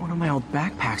 One of my old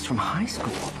backpacks from high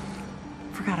school.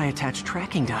 Forgot I attached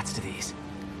tracking dots to these.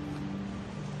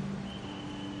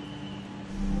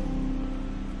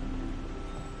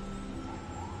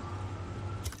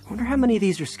 Wonder how many of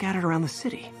these are scattered around the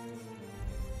city.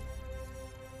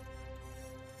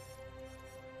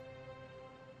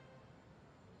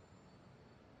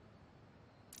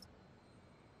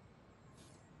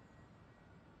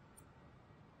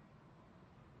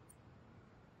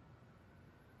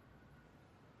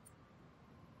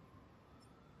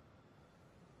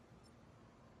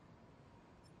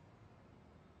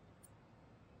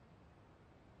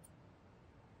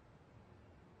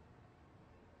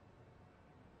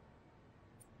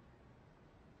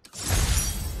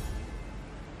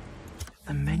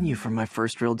 The menu from my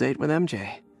first real date with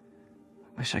MJ.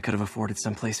 Wish I could have afforded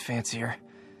someplace fancier,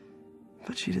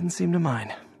 but she didn't seem to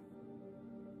mind.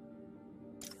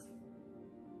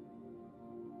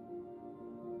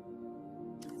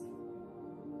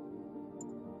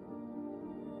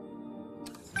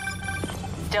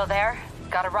 Still there?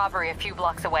 Got a robbery a few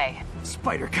blocks away.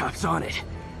 Spider Cop's on it.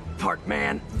 Part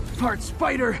man, part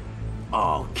spider,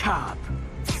 all cop.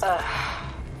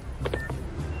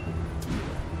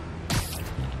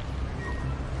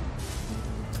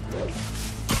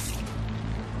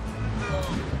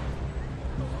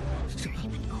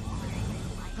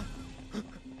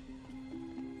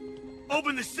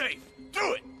 Open the safe!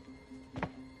 Do it!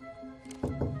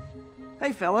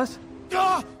 Hey, fellas.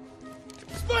 Ah!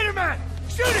 Spider-Man!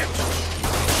 Shoot him!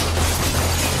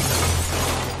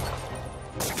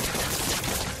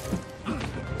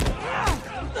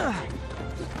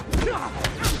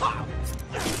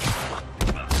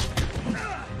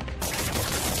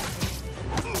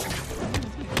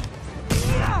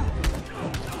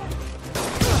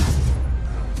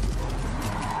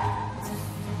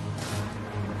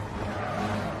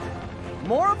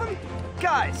 More of them?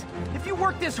 Guys, if you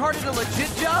worked this hard at a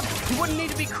legit job, you wouldn't need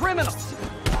to be criminals.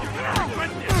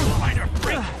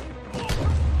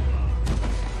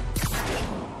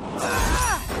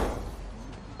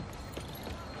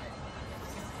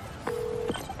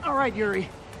 All right, Yuri.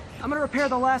 I'm gonna repair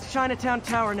the last Chinatown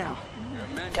tower now.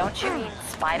 Don't you mean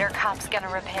Spider Cop's gonna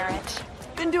repair it?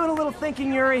 Been doing a little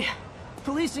thinking, Yuri.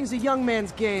 Policing's a young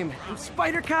man's game. And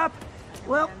Spider Cop,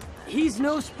 well, he's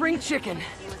no spring chicken.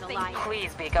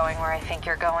 Please be going where I think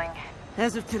you're going.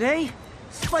 As of today,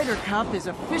 Spider Cop is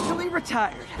officially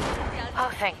retired. Oh,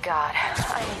 thank God.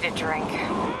 I need a drink.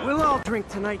 We'll all drink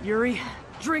tonight, Yuri.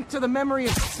 Drink to the memory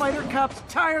of Spider Cop's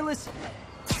tireless...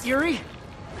 Yuri?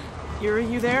 Yuri,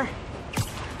 you there?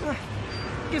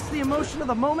 Guess the emotion of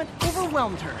the moment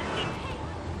overwhelmed her.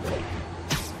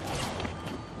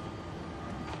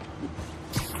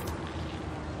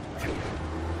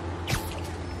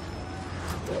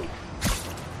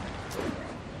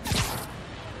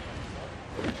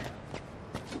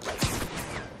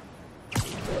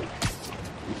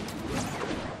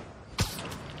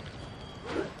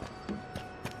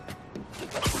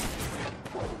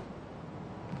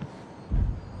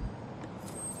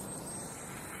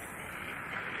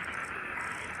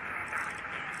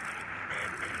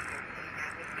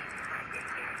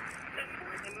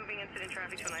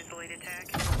 Traffic to an isolated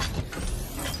tag.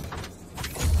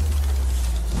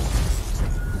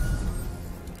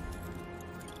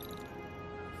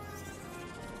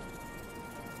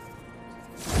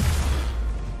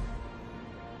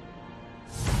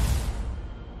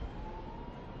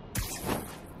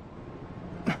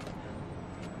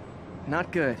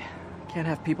 Not good. Can't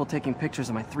have people taking pictures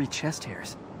of my 3 chest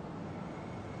hairs.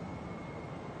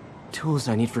 Tools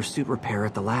I need for suit repair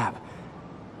at the lab.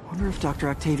 Wonder if Dr.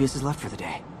 Octavius is left for the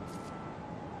day.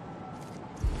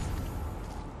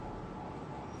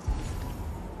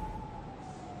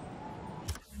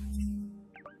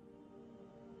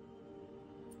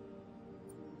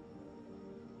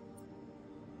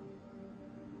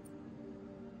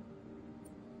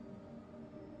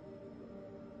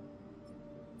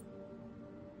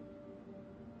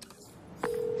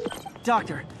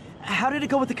 Doctor, how did it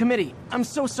go with the committee? I'm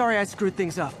so sorry I screwed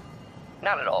things up.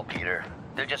 Not at all, Peter.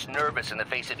 They're just nervous in the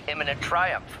face of imminent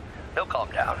triumph. They'll calm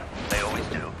down. They always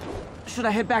do. Should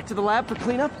I head back to the lab for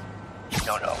cleanup?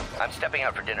 No. I'm stepping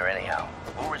out for dinner anyhow.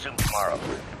 We'll resume tomorrow.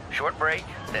 Short break,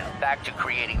 then back to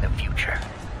creating the future.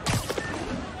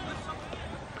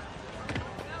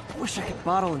 Wish I could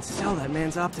bottle and sell that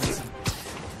man's optimism.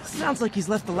 Sounds like he's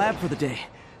left the lab for the day.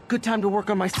 Good time to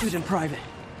work on my suit in private.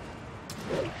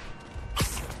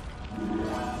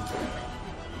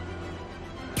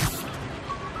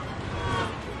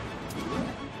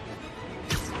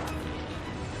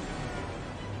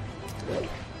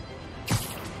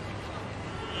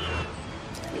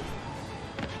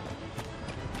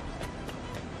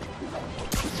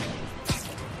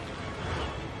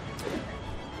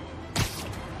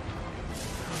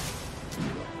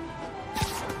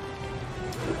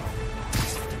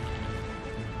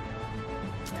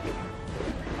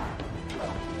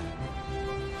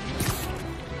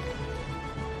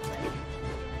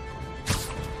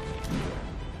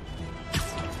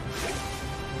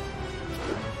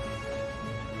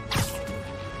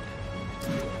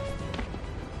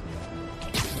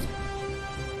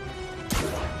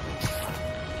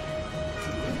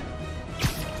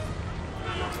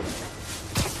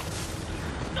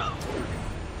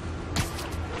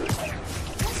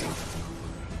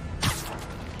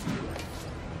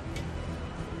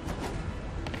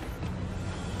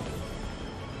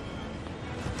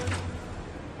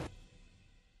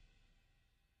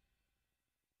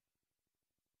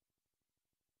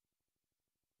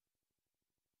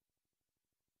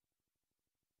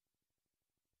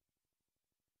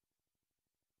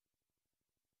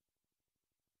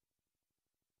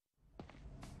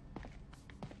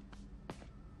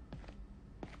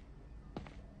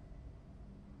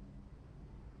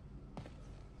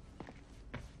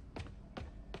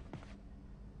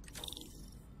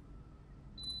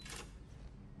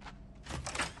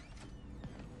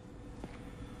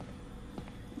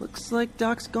 Looks like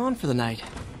Doc's gone for the night.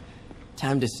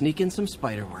 Time to sneak in some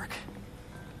spider work.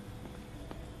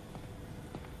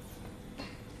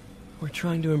 We're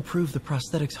trying to improve the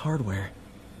prosthetics hardware.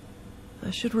 I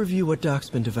should review what Doc's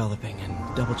been developing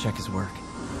and double-check his work.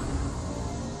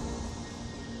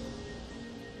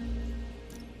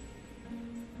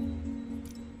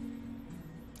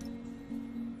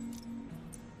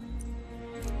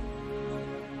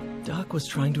 Doc was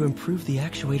trying to improve the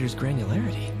actuator's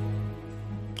granularity.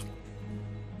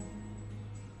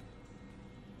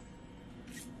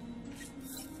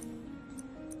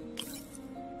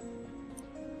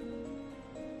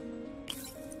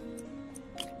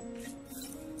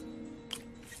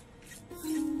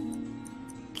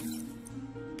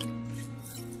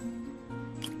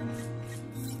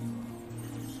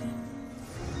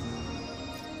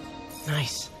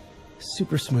 Nice.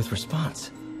 Super smooth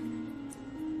response.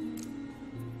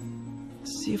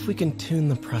 See if we can tune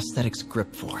the prosthetic's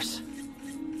grip force.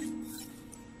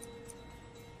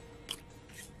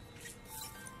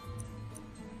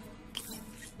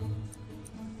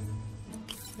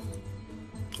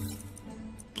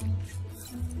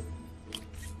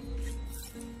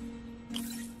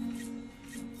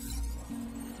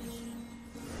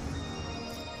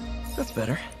 That's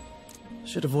better.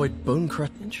 Should avoid bone crush.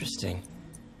 Interesting.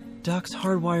 Doc's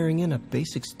hardwiring in a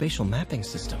basic spatial mapping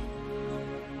system.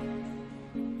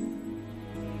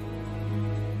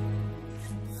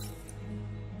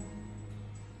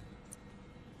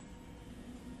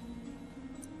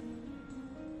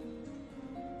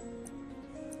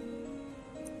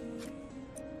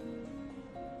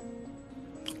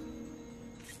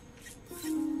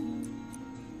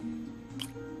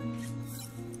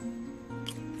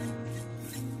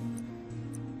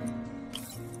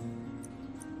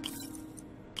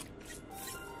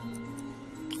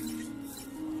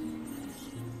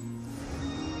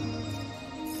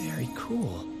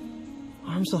 Cool.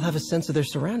 Arms will have a sense of their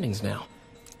surroundings now.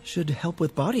 Should help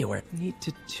with body awareness. Need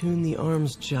to tune the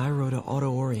arm's gyro to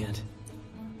auto-orient.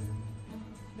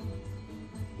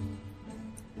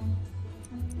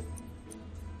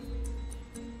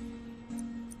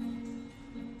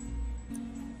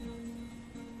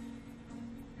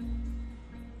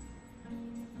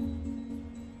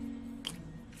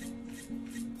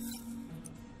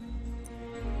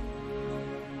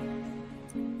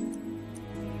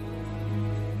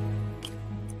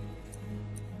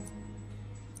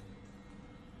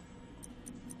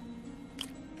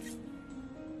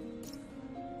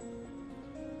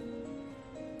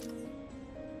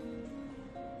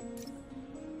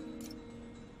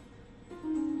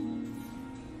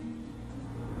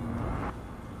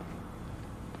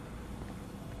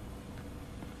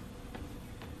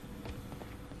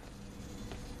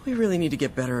 We really need to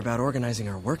get better about organizing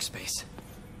our workspace.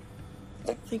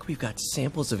 I think we've got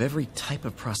samples of every type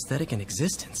of prosthetic in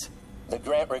existence. The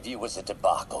grant review was a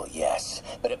debacle, yes,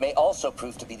 but it may also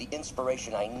prove to be the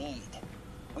inspiration I need.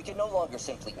 We can no longer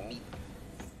simply meet.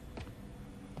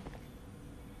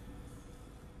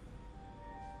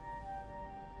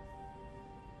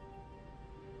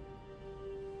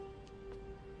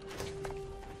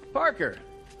 Parker!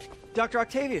 Dr.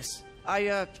 Octavius,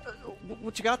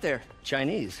 what you got there?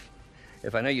 Chinese.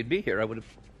 If I know you'd be here, I would have...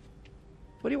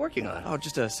 What are you working on? Oh,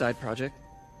 just a side project.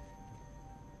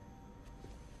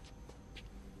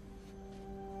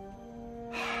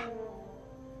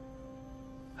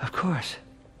 Of course.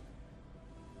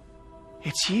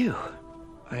 It's you.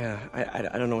 I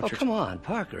don't know what you're... Oh, come on,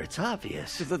 Parker, it's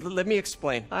obvious. Let me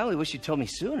explain. I only wish you'd told me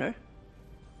sooner.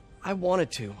 I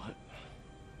wanted to,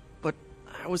 but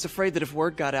I was afraid that if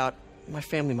word got out, my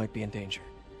family might be in danger.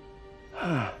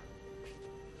 Huh.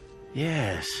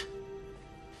 Yes.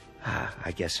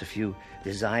 I guess if you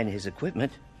design his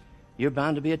equipment, you're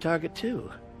bound to be a target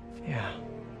too. Yeah.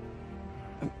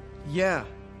 Yeah.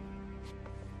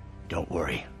 Don't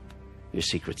worry. Your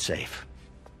secret's safe.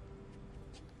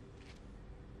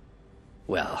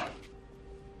 Well,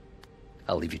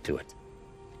 I'll leave you to it.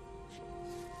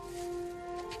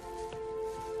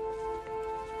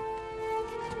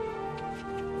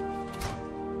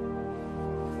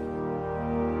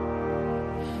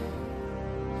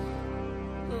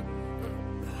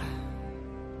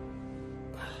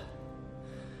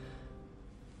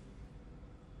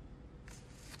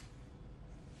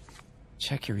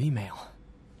 Check your email.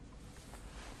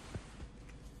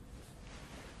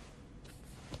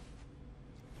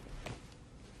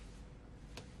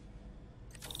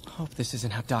 Hope this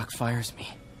isn't how Doc fires me.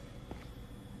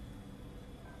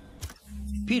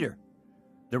 Peter,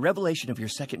 the revelation of your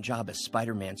second job as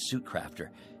Spider-Man suit crafter,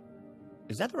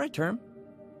 is that the right term?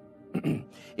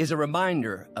 Is a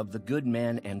reminder of the good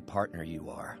man and partner you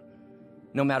are.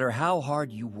 No matter how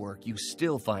hard you work, you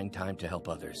still find time to help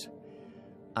others.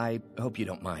 I hope you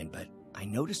don't mind, but I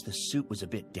noticed the suit was a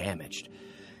bit damaged,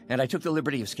 and I took the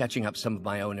liberty of sketching up some of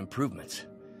my own improvements.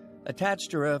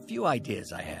 Attached are a few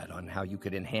ideas I had on how you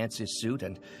could enhance his suit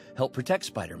and help protect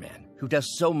Spider-Man, who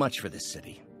does so much for this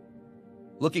city.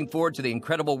 Looking forward to the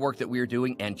incredible work that we're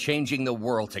doing and changing the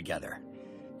world together.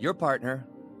 Your partner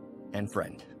and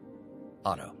friend,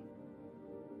 Otto.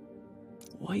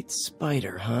 White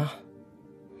Spider, huh?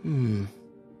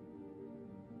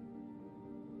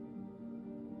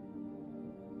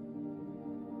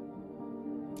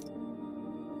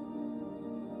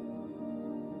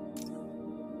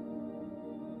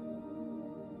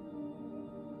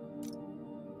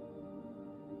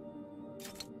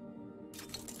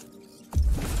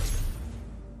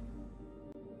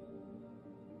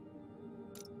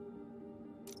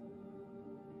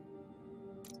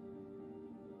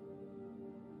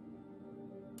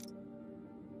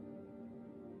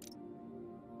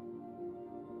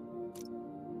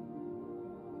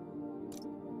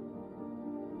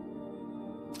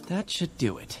 That should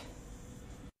do it.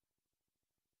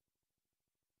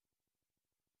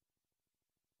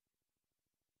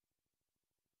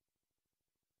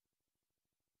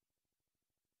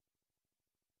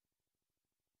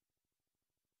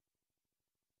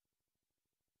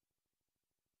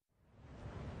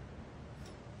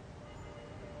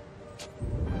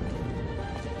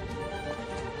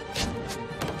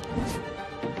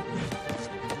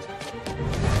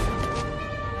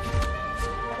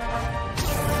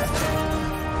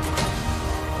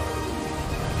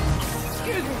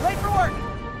 Late for work!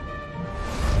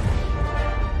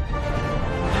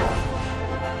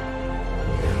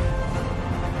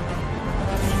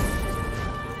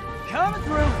 Coming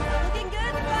through! Looking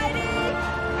good, Spidey!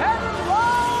 Hello,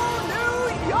 New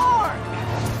York!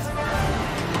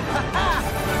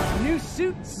 Ha-ha! New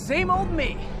suit, same old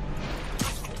me.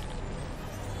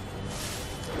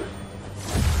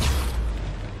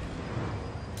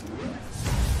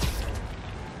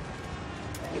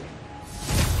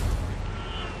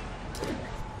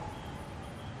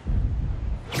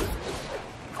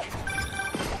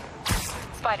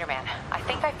 Spider-Man, I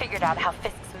think I figured out how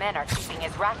Fisk's men are keeping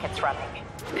his rackets running.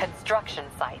 Construction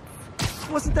sites.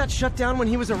 Wasn't that shut down when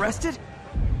he was arrested?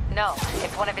 No,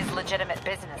 it's one of his legitimate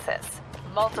businesses.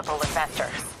 Multiple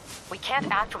investors. We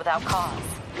can't act without cause.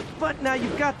 But now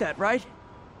you've got that, right?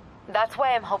 That's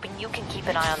why I'm hoping you can keep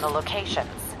an eye on the locations.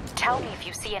 Tell me if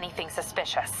you see anything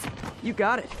suspicious. You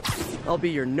got it. I'll be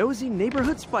your nosy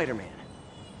neighborhood Spider-Man.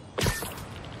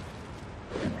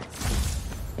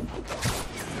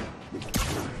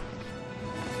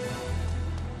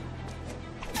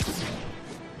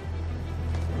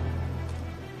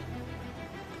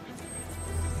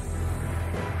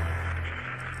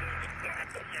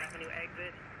 Avenue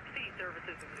exit. City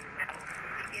services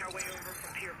making our way over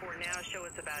from Pier 4 now. Show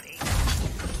us about 8.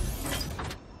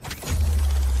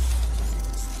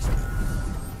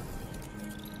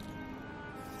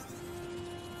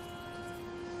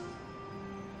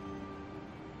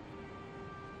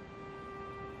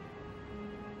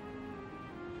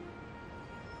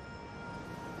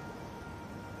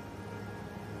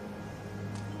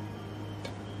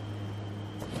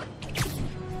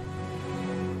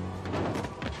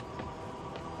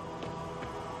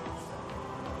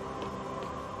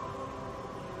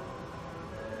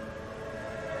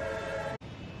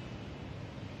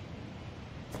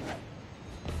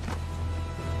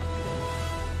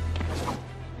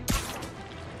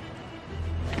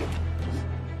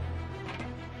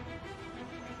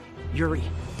 Yuri.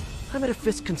 I'm at a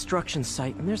Fisk construction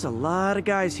site, and there's a lot of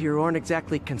guys here who aren't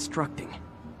exactly constructing.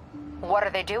 What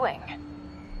are they doing?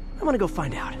 I'm gonna go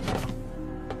find out.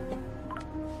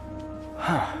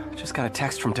 Huh, just got a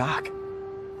text from Doc.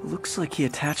 Looks like he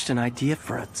attached an idea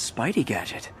for a Spidey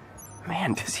gadget.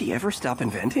 Man, does he ever stop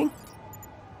inventing?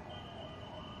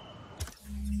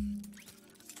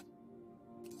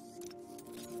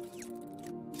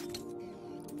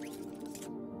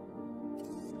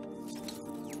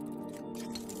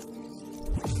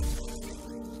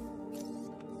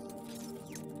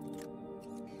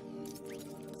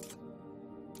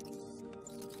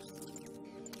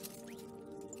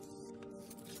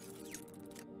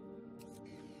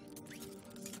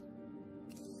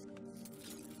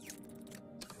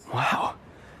 Wow,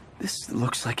 this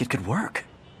looks like it could work.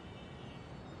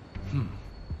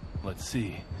 Let's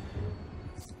see.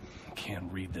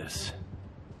 Can't read this.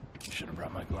 Should have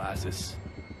brought my glasses.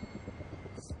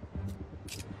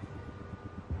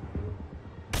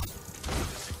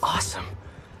 Awesome.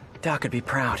 Doc would be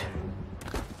proud.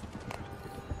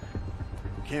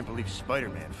 Can't believe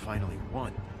Spider-Man finally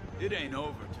won. It ain't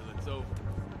over till it's over.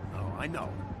 Oh, I know.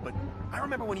 But I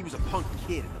remember when he was a punk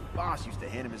kid and the boss used to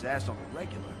hand him his ass on the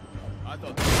regular. I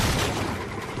thought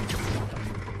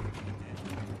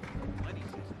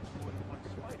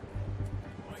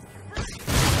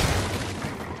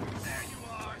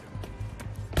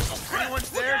Anyone's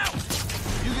there?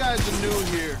 you guys are new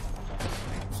here,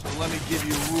 so let me give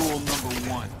you rule number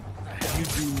 1. You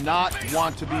do not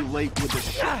want to be late with the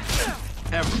ship.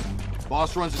 Ever.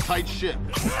 Boss runs a tight ship.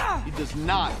 He does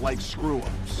not like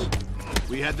screw-ups.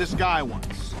 We had this guy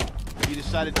once. He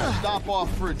decided to stop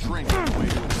off for a drink on the way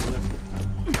to a delivery.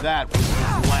 That was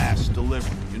his last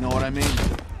delivery, you know what I mean?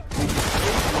 We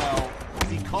did well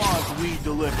because we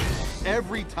delivered.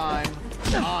 Every time,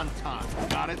 on time.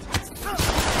 Got it?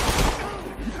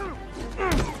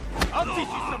 I'll teach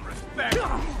you some respect.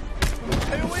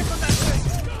 Stay away from that thing.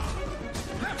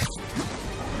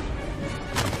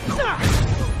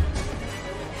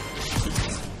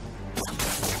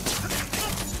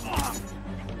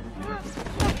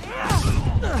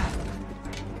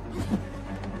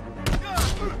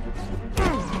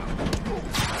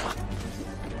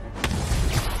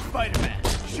 Spider-Man,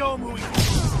 show him who he is.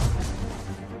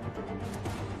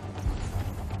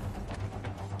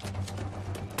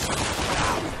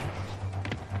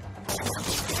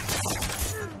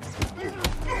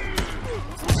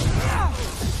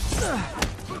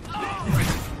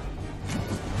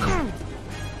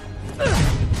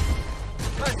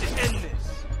 Time to end this.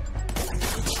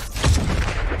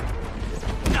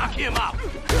 Knock him out.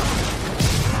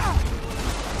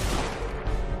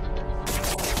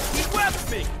 He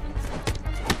webbed me.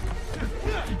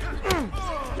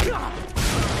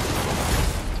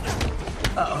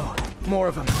 Uh-oh, more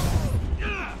of them.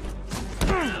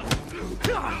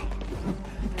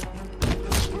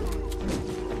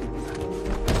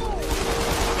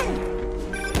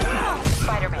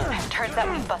 Spider-Man, turns out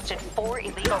we busted 4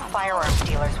 illegal firearms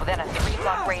dealers within a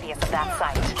 3-block radius of that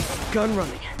site. Gun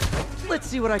running. Let's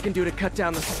see what I can do to cut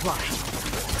down the supply.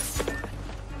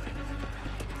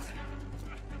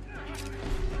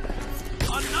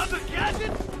 Another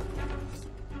gadget?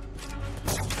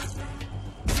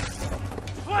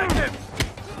 Flank him!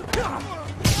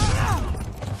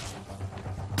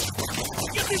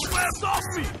 Get these slabs off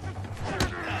me!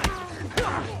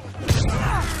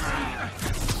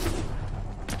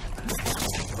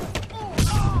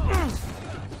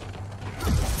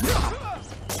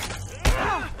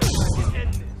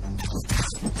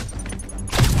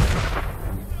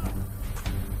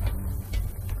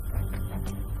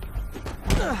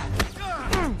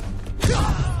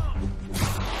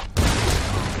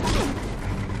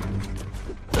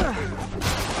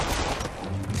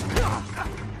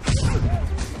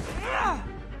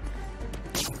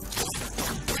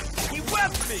 He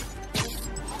webbed me!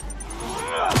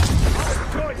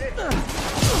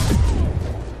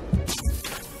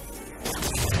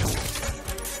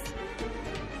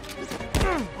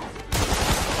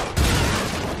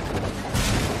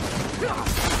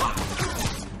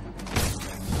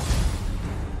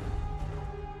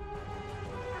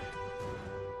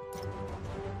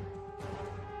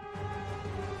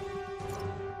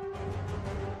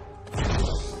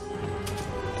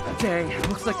 Dang,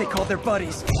 looks like they called their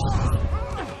buddies.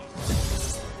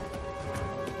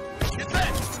 Get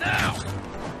back, now!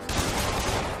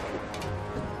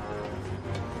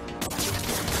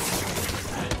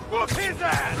 Whoop his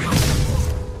ass!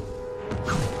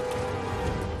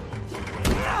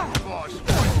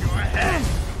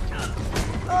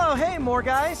 Oh, hey, more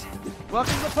guys.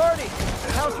 Welcome to the party.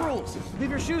 House rules.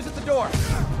 Leave your shoes at the door.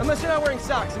 Unless you're not wearing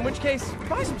socks, in which case,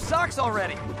 buy some socks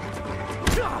already.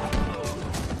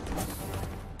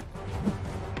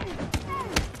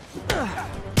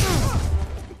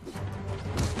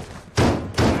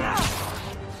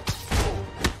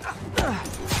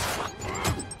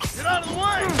 Get out of the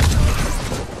way!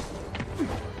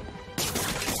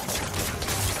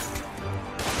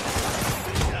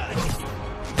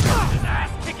 An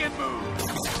ass-kicking move!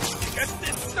 Get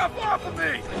this stuff off of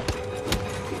me!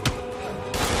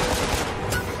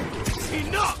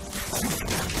 Enough!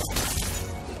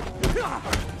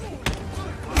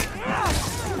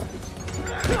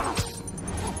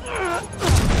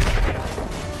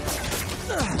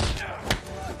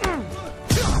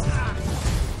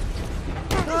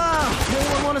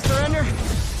 Anyone want to surrender?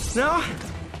 No?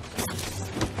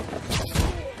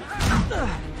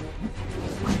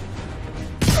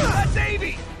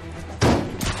 Davey!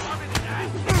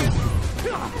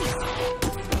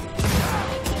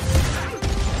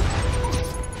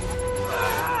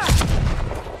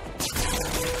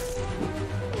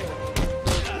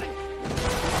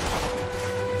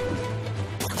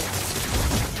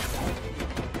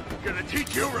 Gonna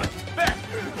teach you respect!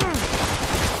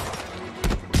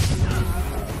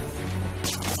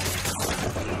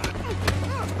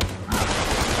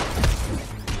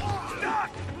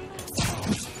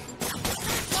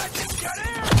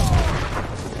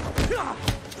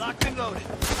 Locked and loaded.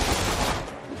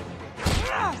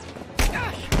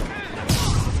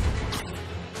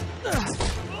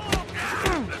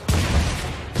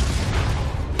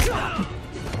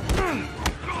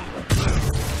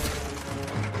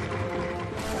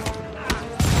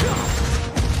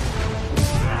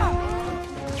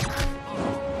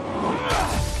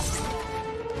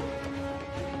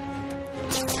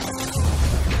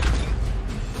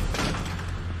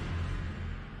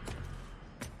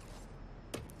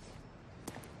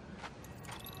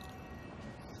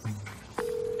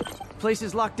 Place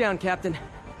is locked down, Captain.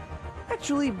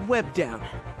 Actually, webbed down.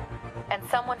 And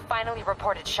someone finally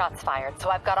reported shots fired,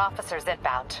 so I've got officers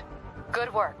inbound.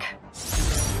 Good work.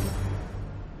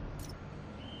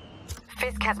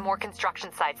 Fisk has more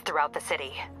construction sites throughout the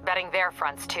city, betting their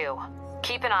fronts too.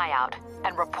 Keep an eye out,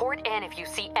 and report in if you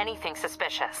see anything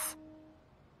suspicious.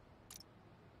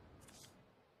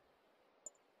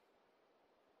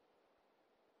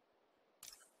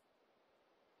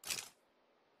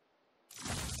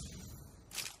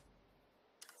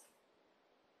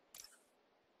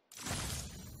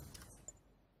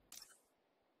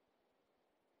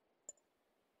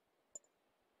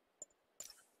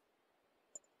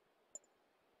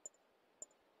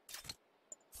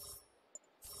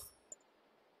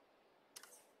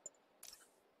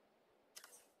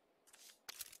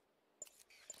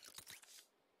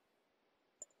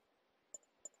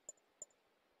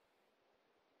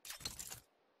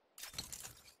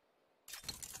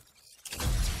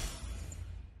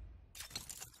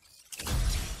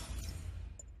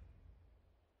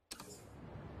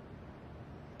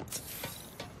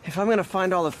 If I'm gonna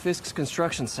find all of Fisk's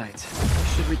construction sites, I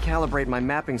should recalibrate my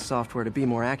mapping software to be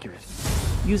more accurate.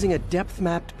 Using a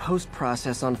depth-mapped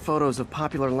post-process on photos of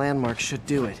popular landmarks should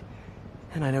do it.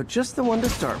 And I know just the one to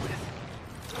start with.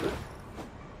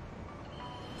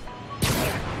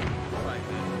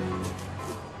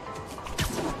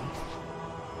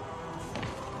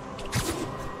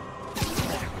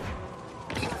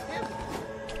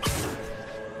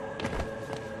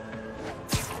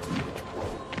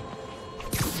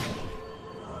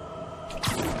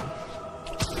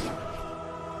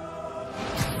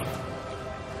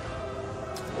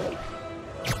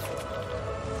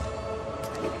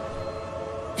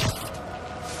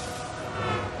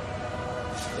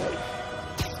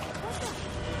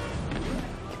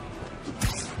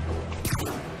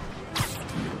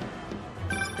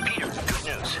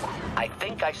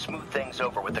 I smooth things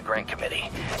over with the Grant Committee.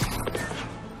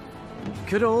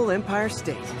 Good old Empire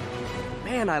State.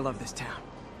 Man, I love this town.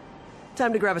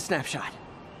 Time to grab a snapshot.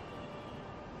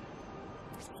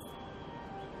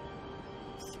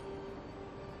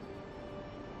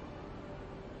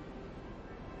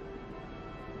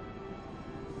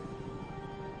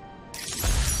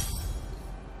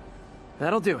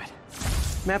 That'll do it.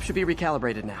 Map should be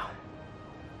recalibrated now.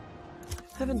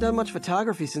 Haven't done much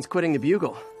photography since quitting the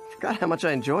Bugle. Forgot how much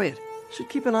I enjoy it. Should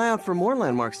keep an eye out for more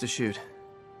landmarks to shoot.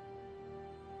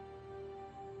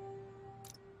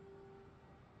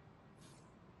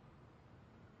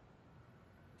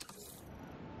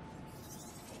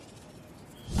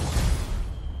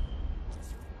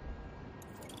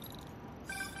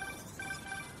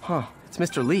 Huh, it's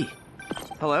Mr. Lee.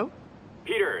 Hello?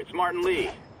 Peter, it's Martin Lee.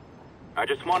 I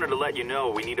just wanted to let you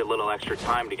know we need a little extra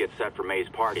time to get set for May's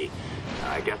party.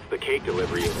 I guess the cake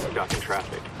delivery is stuck in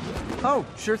traffic. Oh,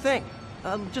 sure thing.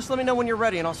 Just let me know when you're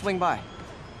ready and I'll swing by.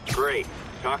 Great.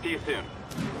 Talk to you soon.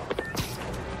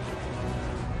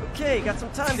 Okay, got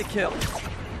some time to kill.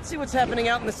 Let's see what's happening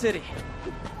out in the city.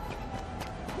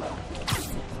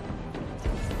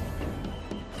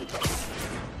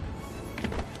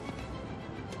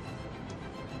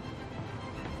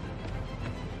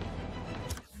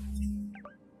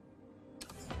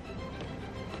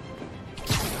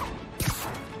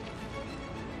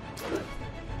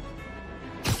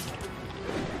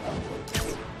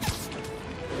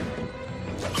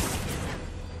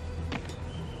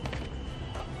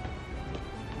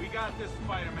 This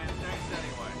Spider-Man, thanks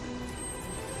anyway.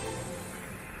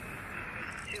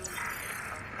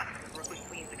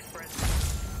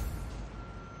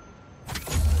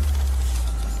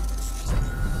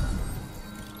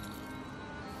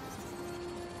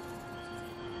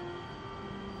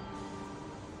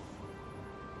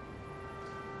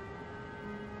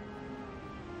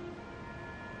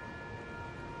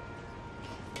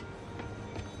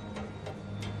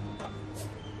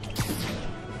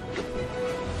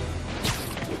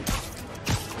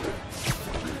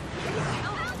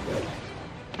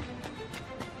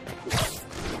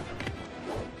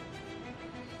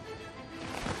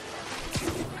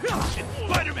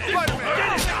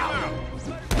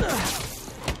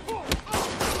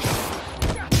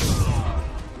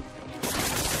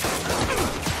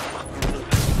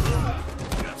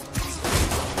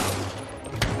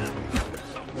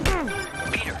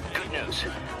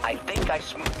 I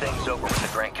smoothed things over with the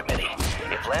Grant Committee.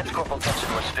 If Lance Corporal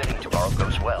Tensador's fitting tomorrow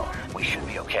goes well, we should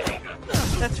be okay.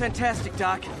 That's fantastic,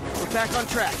 Doc. We're back on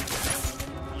track.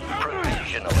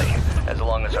 Provisionally, as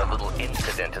long as our little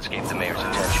incident escaped the mayor's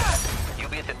attention. You'll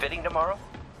be at the fitting tomorrow?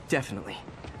 Definitely.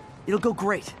 It'll go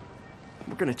great.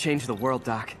 We're gonna change the world,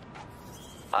 Doc.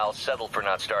 I'll settle for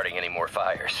not starting any more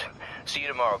fires. See you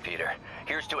tomorrow, Peter.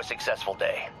 Here's to a successful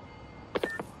day.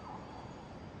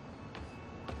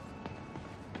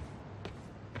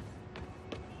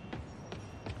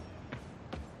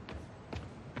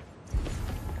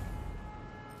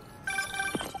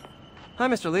 Hi,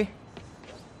 Mr. Lee.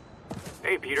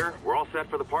 Hey, Peter. We're all set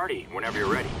for the party, whenever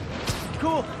you're ready.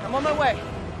 Cool. I'm on my way.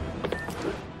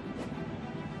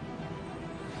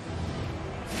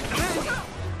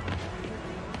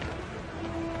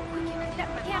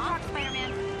 Can't talk,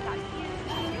 Spider-Man.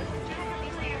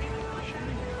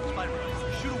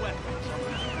 Spider-Man, shoot a weapon.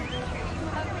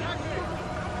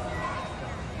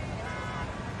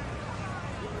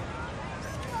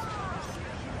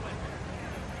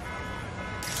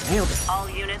 Nailed it. All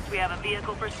units, we have a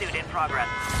vehicle pursuit in progress.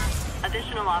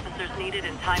 Additional officers needed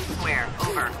in Times Square.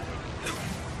 Over.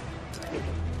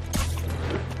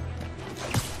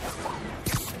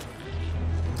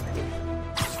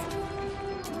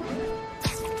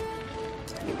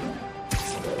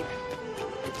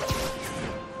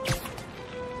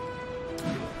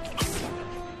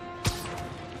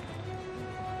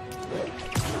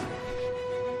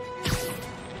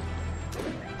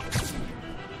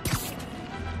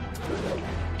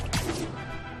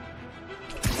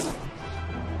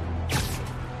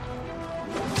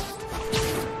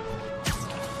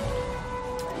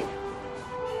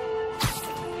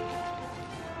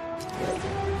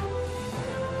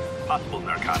 Possible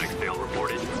narcotics sale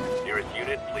reported. Nearest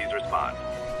unit, please respond.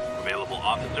 Available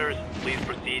officers, please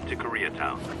proceed to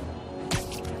Koreatown.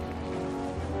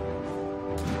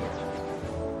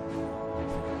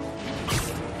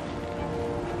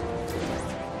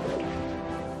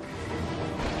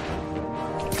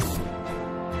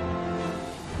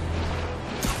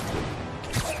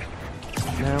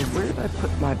 Now, where did I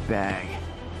put my bag?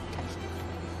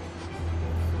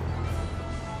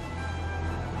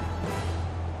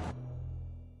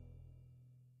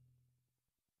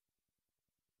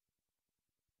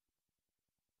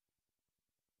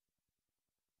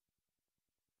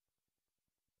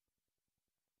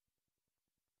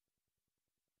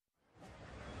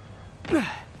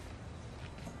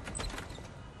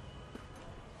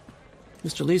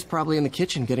 Mr. Lee's probably in the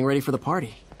kitchen getting ready for the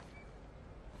party.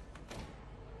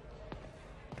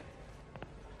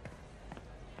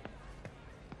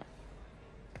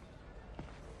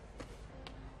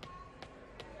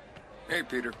 Hey,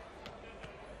 Peter.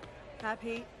 Hi,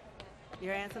 Pete.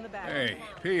 Your aunt's in the back. Hey,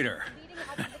 Peter.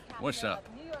 What's up?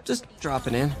 Just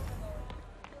dropping in.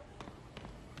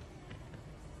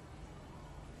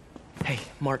 Hey,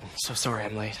 Martin, so sorry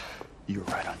I'm late. You were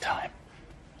right on time.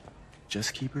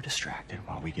 Just keep her distracted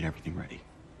while we get everything ready.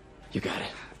 You got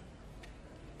it.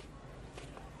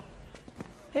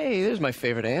 Hey, there's my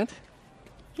favorite aunt.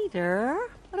 Peter,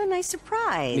 what a nice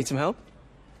surprise. Need some help?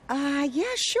 Yeah,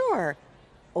 sure.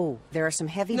 Oh, there are some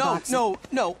heavy boxes.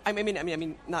 No. I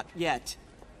mean, not yet.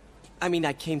 I mean,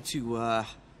 I came to, I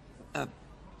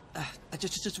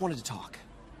just wanted to talk.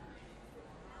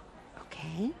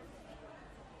 Okay.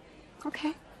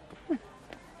 Okay.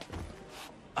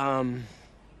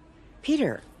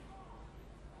 Peter,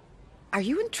 are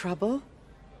you in trouble?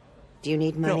 Do you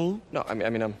need money? No, I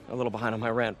mean, I'm a little behind on my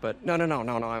rent, but no,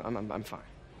 I'm fine.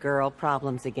 Girl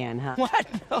problems again, huh? What?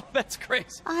 No, that's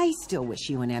crazy. I still wish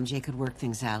you and MJ could work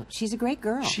things out. She's a great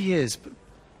girl. She is, but...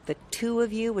 The two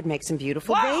of you would make some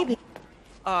beautiful baby.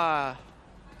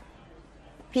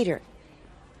 Peter.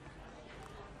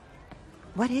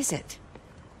 What is it?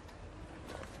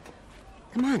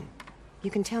 Come on.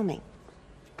 You can tell me.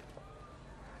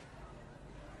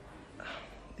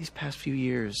 These past few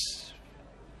years,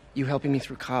 you helping me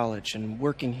through college and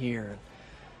working here,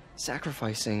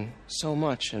 sacrificing so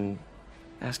much and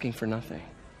asking for nothing.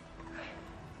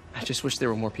 I just wish there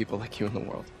were more people like you in the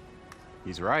world.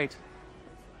 He's right.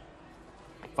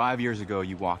 5 years ago,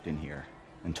 you walked in here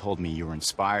and told me you were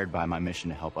inspired by my mission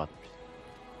to help others.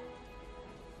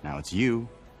 Now it's you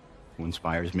who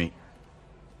inspires me.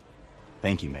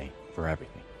 Thank you, May, for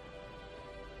everything.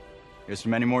 Here's for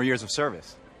many more years of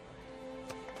service.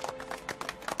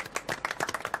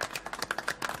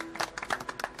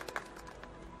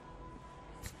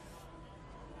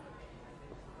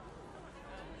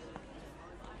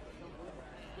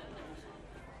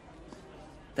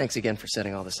 Thanks again for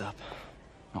setting all this up.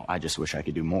 Oh, I just wish I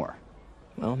could do more.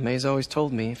 Well, May's always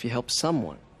told me if you help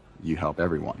someone... You help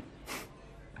everyone.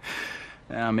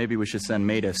 Maybe we should send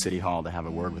May to City Hall to have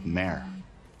a word with the mayor.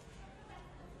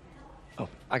 Oh,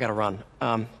 I gotta run.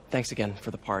 Thanks again for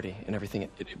the party and everything.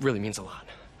 It really means a lot.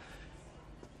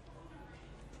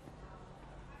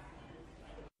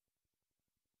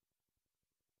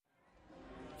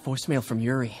 Voicemail from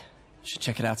Yuri. Should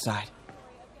check it outside.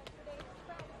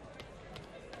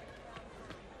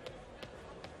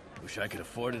 Wish I could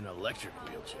afford an electric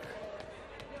wheelchair.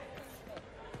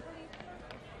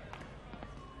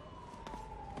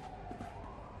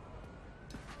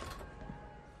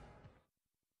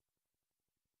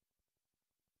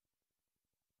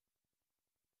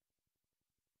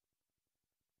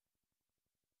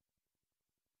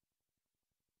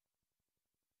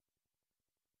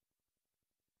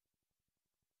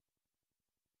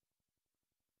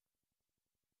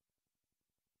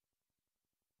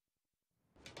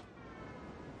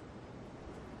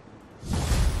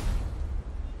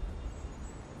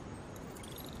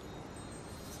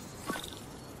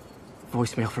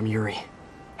 Voicemail from Yuri.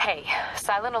 Hey,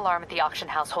 silent alarm at the auction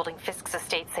house holding Fisk's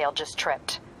estate sale just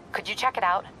tripped. Could you check it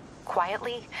out?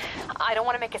 Quietly? I don't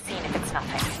want to make a scene if it's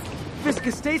nothing. Fisk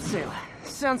estate sale.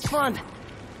 Sounds fun.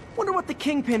 Wonder what the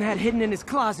Kingpin had hidden in his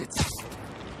closets.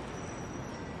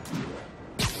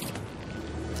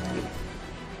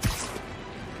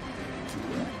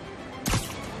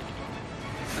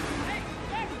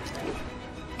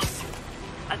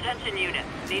 Attention units.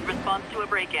 Need response to a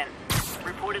break-in.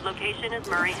 Reported location is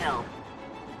Murray Hill.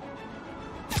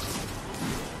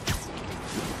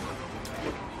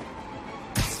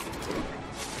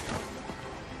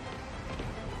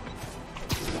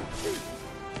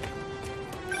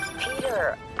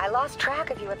 Peter, I lost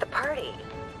track of you at the party.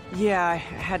 Yeah, I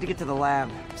had to get to the lab.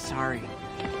 Sorry.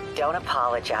 Don't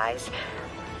apologize.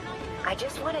 I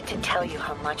just wanted to tell you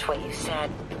how much what you said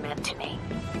meant to me.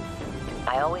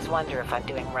 I always wonder if I'm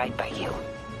doing right by you.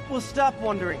 Well, stop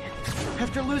wondering.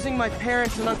 After losing my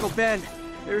parents and Uncle Ben,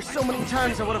 there are so many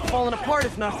times I would have fallen apart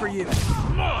if not for you.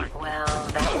 Well,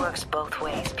 that works both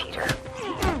ways, Peter.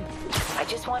 I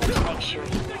just wanted to make sure you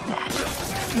knew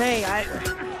that. May, I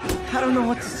don't know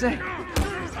what to say.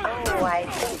 Oh, I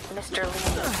think Mr.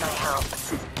 Lee needs my help.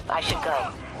 I should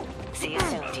go. See you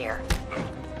soon, dear.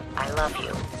 I love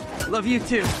you. Love you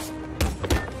too.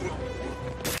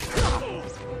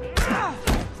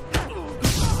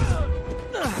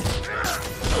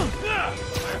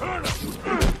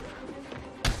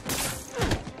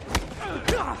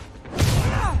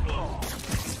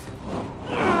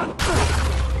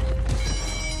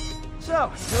 So,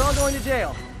 you're all going to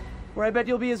jail, where I bet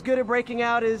you'll be as good at breaking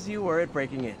out as you were at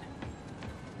breaking in.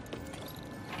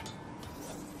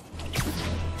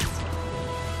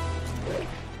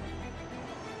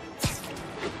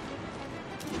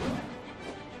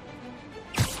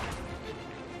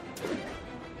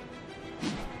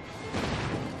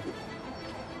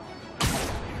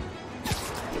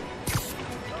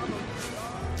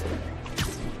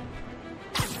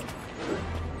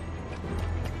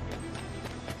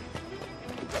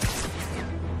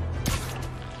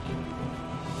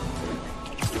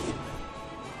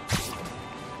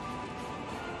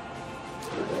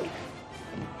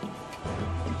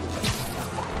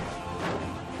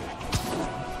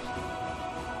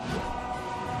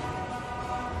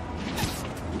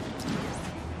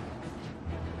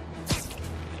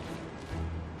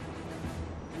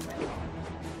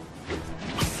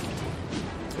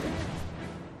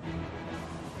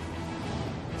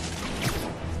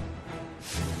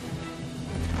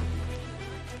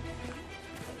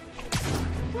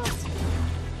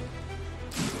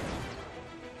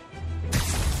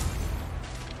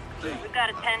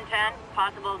 Status 1010,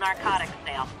 possible narcotics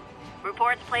sale.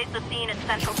 Reports place the scene at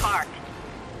Central Park.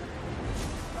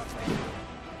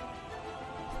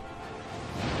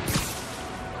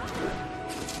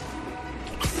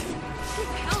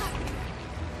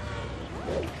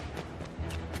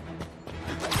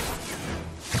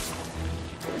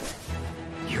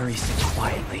 Yuri, sit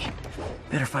quietly.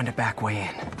 Better find a back way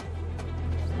in.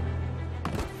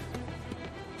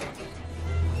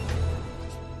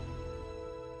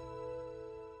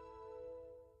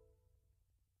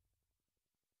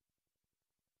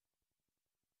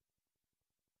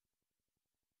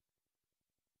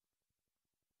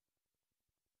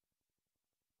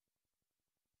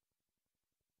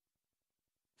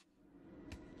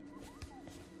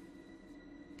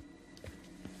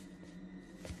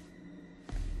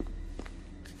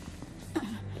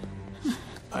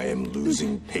 I am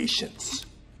losing patience.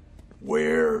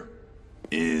 Where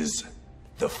is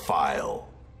the file?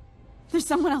 There's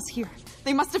someone else here.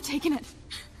 They must have taken it.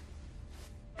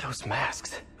 Those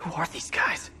masks. Who are these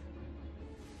guys?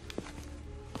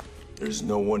 There's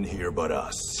no one here but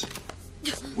us.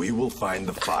 We will find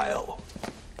the file,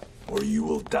 or you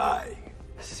will die.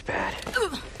 This is bad.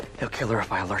 They'll kill her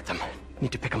if I alert them.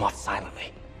 Need to pick them off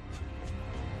silently.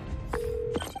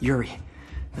 Yuri,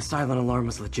 the silent alarm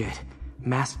was legit.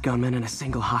 Masked gunmen and a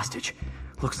single hostage.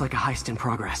 Looks like a heist in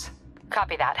progress.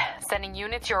 Copy that. Sending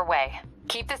units your way.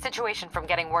 Keep the situation from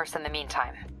getting worse in the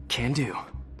meantime. Can do.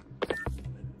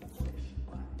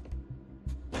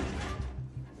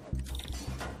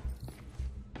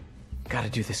 Gotta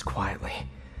do this quietly.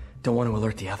 Don't want to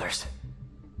alert the others.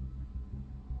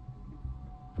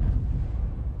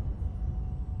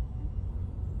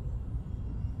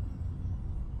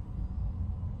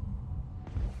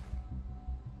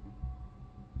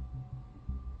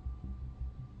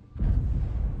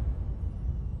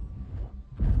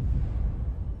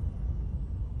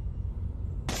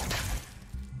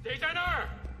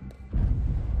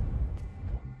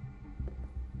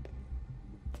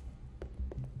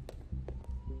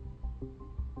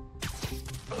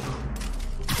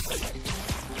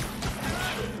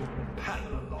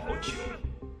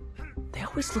 They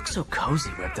always look so cozy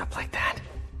whipped up like that.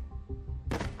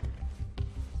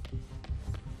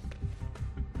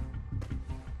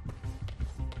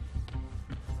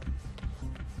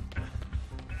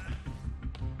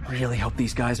 Really hope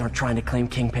these guys aren't trying to claim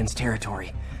Kingpin's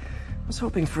territory. I was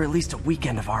hoping for at least a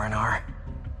weekend of R&R.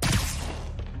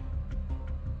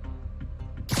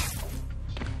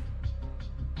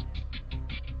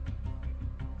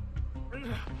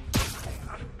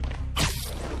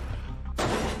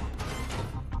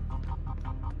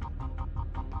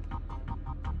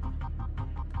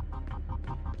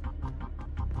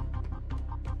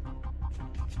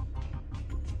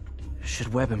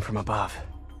 Should web him from above.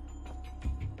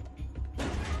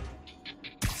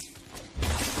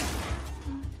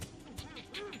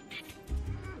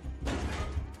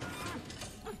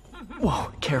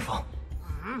 Whoa, careful.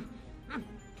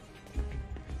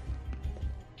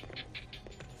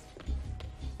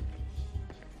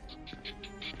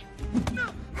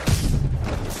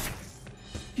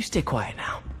 You stay quiet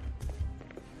now.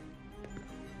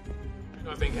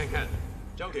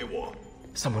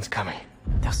 Someone's coming.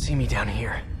 They'll see me down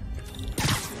here.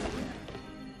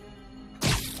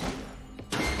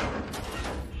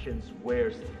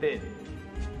 Wears thin.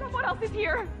 Someone else is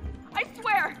here. I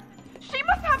swear. She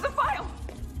must have the file.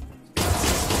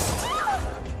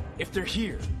 If they're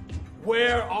here,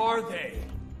 where are they?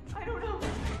 I don't know.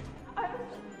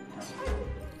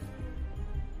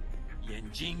 眼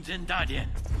睛睁大点，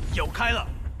有开了。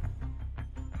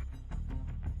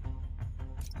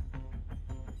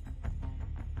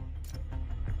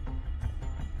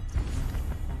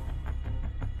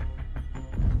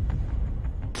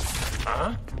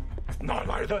啊？哪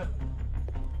来的？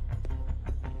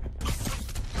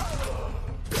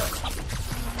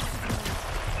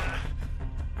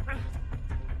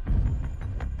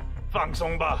放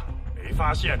松吧，没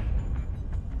发现。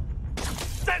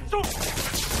站住！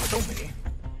我都没。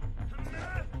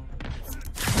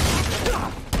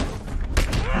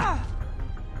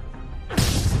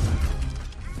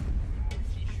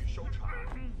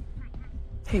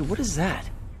Hey, what is that?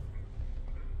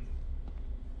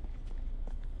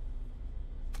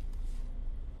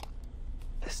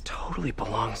 This totally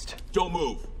belongs to... Don't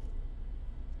move.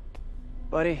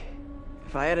 Buddy,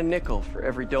 if I had a nickel for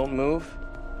every don't move...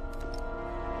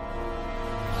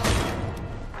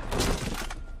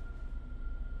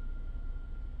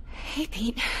 Hey,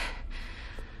 Pete.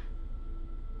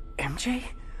 MJ?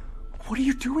 What are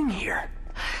you doing here?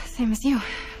 Same as you.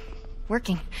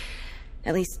 Working.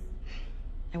 At least,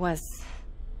 I was.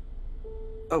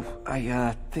 Oh,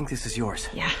 I think this is yours.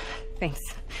 Yeah, thanks.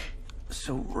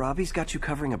 So, Robbie's got you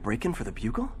covering a break-in for the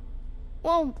Bugle?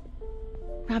 Well,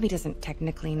 Robbie doesn't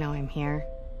technically know I'm here.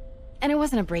 And it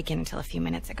wasn't a break-in until a few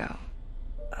minutes ago.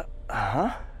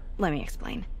 Huh? Let me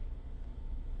explain.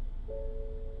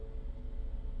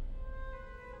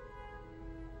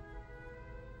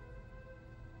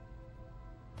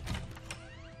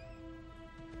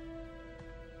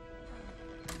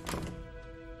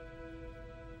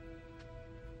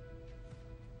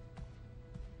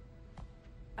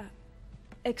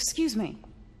 Excuse me.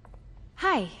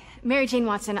 Hi, Mary Jane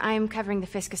Watson. I'm covering the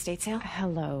Fisk estate sale.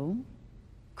 Hello.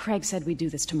 Craig said we'd do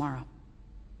this tomorrow.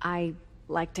 I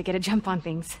like to get a jump on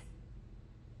things.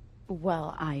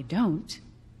 Well, I don't.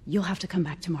 You'll have to come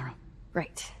back tomorrow.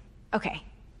 Right. Okay.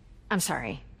 I'm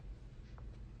sorry.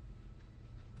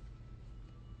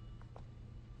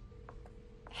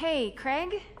 Hey,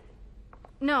 Craig?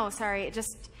 No, sorry, it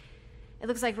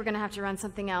looks like we're gonna have to run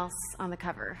something else on the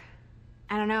cover.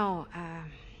 I don't know,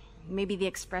 maybe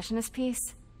the expressionist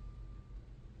piece?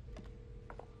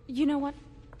 You know what?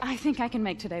 I think I can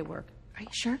make today work. Are you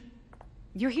sure?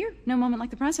 You're here. No moment like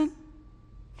the present.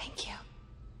 Thank you.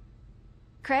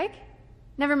 Craig?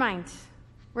 Never mind.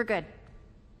 We're good.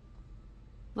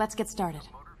 Let's get started.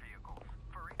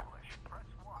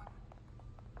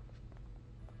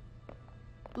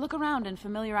 Look around and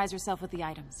familiarize yourself with the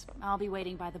items. I'll be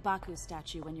waiting by the Baku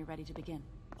statue when you're ready to begin.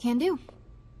 Can do.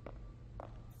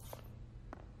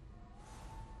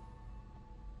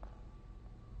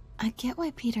 I get why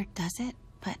Peter does it,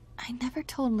 but I never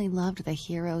totally loved the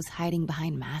heroes hiding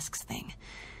behind masks thing.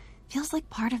 Feels like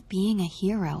part of being a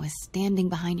hero is standing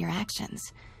behind your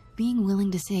actions. Being willing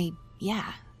to say,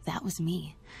 yeah, that was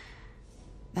me.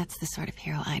 That's the sort of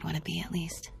hero I'd want to be, at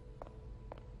least.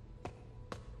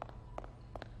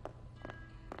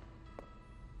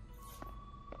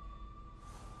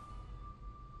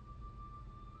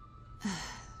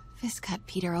 Fisk cut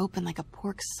Peter open like a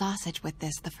pork sausage with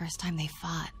this the first time they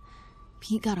fought.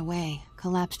 Pete got away,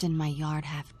 collapsed in my yard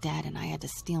half dead, and I had to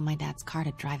steal my dad's car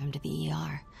to drive him to the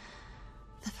ER.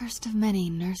 The first of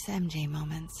many Nurse MJ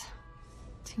moments.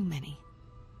 Too many.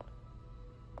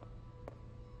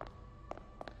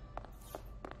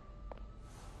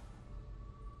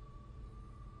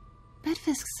 Bet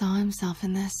Fisk saw himself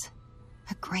in this.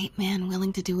 A great man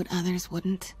willing to do what others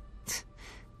wouldn't.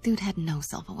 Dude had no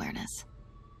self-awareness.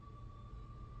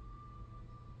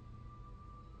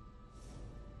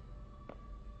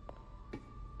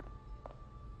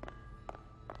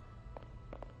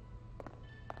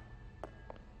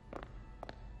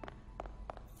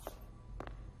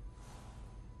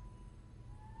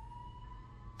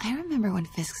 I remember when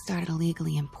Fisk started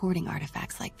illegally importing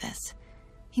artifacts like this.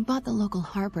 He bought the local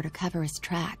harbor to cover his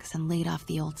tracks and laid off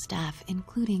the old staff,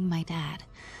 including my dad.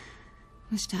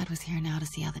 Wish Dad was here now to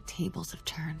see how the tables have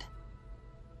turned.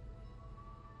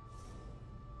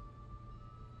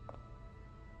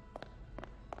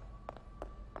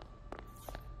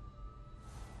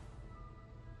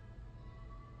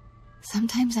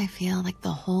 Sometimes I feel like the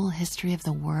whole history of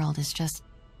the world is just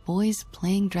boys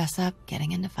playing dress-up,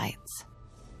 getting into fights.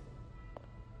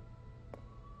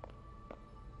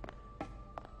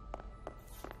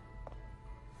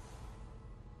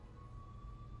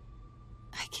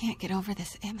 I can't get over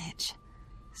this image.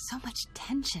 So much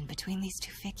tension between these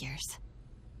two figures.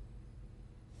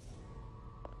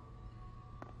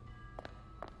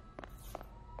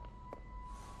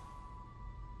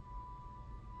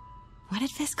 What did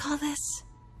Fisk call this?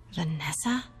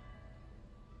 Vanessa?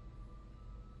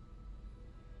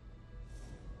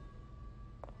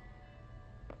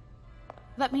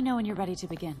 Let me know when you're ready to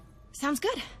begin. Sounds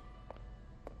good.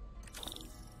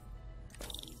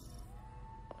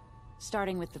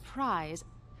 Starting with the prize,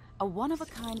 a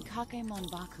one-of-a-kind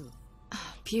Kakemon Baku.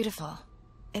 Oh, beautiful.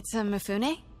 It's a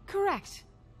Mifune? Correct.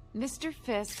 Mr.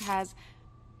 Fisk has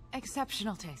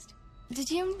exceptional taste.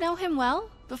 Did you know him well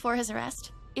before his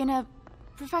arrest? In a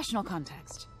professional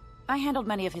context. I handled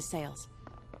many of his sales.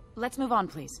 Let's move on,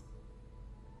 please.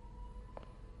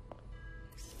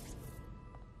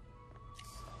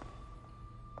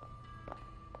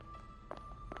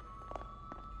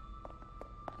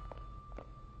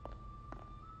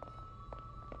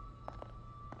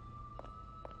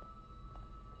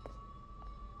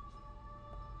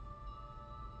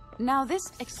 Now,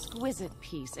 this exquisite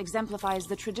piece exemplifies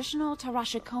the traditional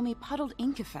Tarashikomi puddled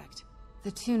ink effect.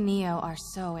 The two Neo are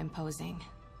so imposing.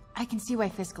 I can see why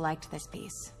Fisk liked this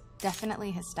piece. Definitely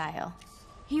his style.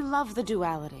 He loved the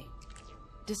duality.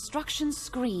 Destruction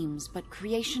screams, but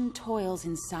creation toils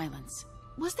in silence.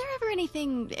 Was there ever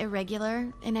anything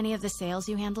irregular in any of the sales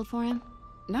you handled for him?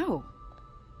 No.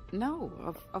 No,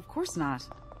 of course not.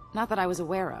 Not that I was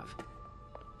aware of.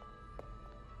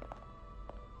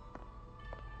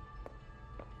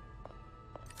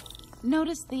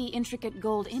 Notice the intricate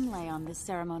gold inlay on this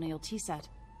ceremonial tea set.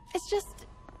 It's just...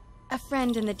 a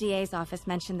friend in the DA's office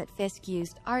mentioned that Fisk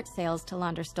used art sales to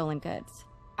launder stolen goods.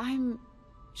 I'm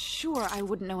sure I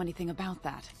wouldn't know anything about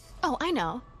that. Oh, I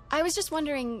know. I was just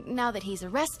wondering, now that he's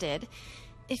arrested,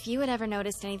 if you had ever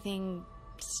noticed anything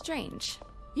strange.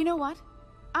 You know what?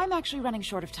 I'm actually running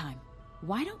short of time.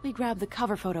 Why don't we grab the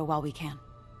cover photo while we can?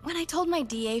 When I told my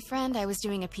DA friend I was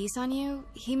doing a piece on you,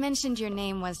 he mentioned your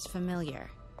name was familiar.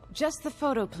 Just the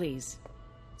photo, please.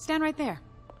 Stand right there.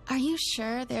 Are you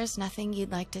sure there's nothing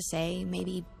you'd like to say,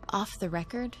 maybe off the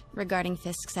record, regarding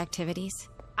Fisk's activities?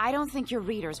 I don't think your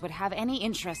readers would have any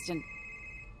interest in...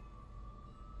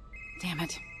 Damn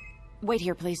it. Wait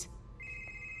here, please.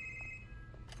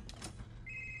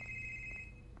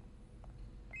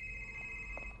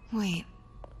 Wait,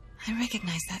 I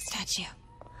recognize that statue.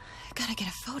 I gotta get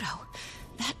a photo.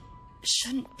 That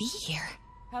shouldn't be here.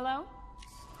 Hello?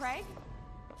 Craig?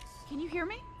 Can you hear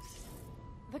me?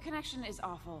 The connection is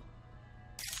awful.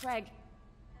 Craig,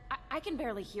 I can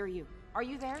barely hear you. Are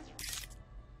you there?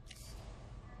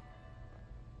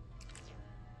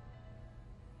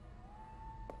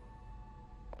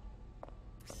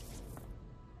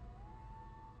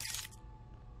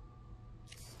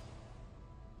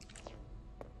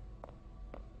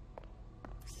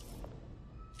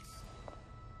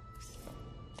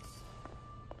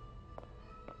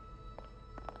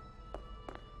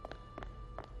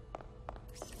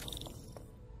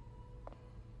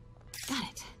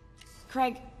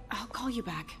 Craig, I'll call you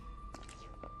back.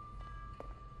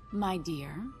 My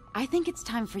dear, I think it's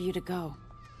time for you to go.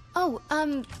 Oh,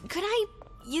 could I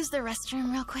use the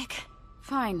restroom real quick?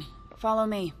 Fine. Follow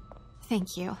me.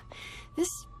 Thank you. This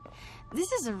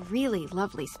is a really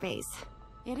lovely space.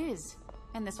 It is.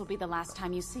 And this will be the last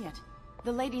time you see it.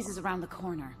 The ladies is around the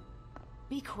corner.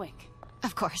 Be quick.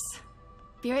 Of course.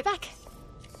 Be right back.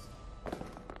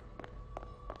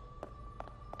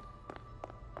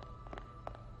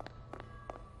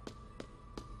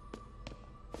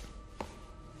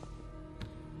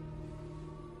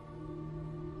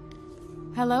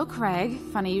 Hello, Craig.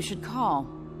 Funny you should call.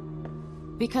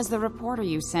 Because the reporter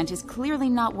you sent is clearly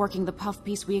not working the puff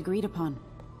piece we agreed upon.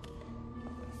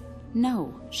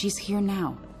 No, she's here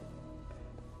now.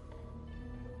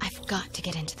 I've got to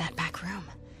get into that back room.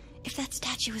 If that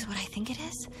statue is what I think it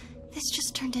is, this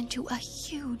just turned into a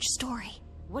huge story.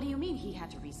 What do you mean he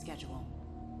had to reschedule?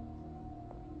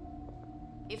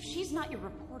 If she's not your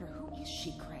reporter, who is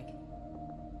she, Craig?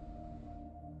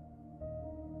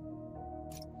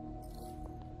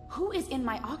 Who is in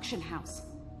my auction house?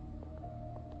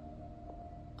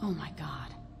 Oh my god.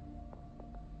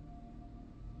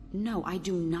 No, I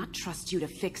do not trust you to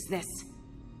fix this.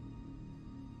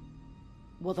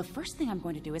 Well, the first thing I'm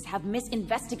going to do is have Miss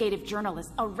Investigative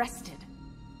Journalist arrested.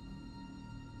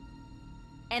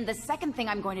 And the second thing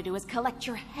I'm going to do is collect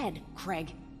your head,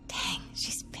 Craig. Dang,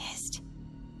 she's pissed.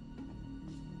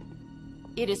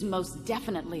 It is most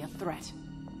definitely a threat.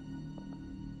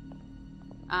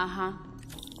 Uh-huh.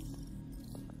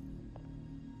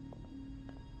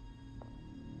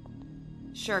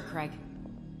 Sure, Craig.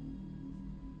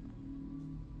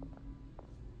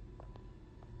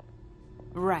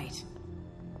 Right.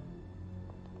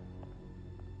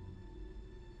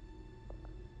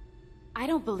 I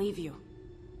don't believe you.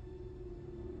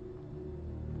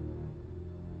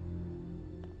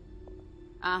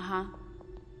 Uh-huh.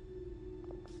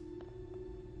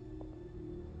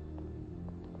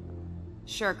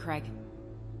 Sure, Craig.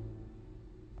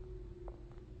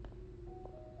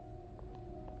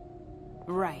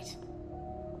 Right.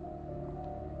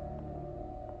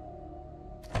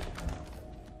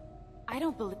 I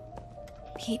don't believe...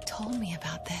 Pete told me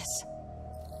about this.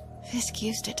 Fisk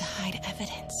used it to hide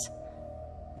evidence.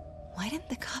 Why didn't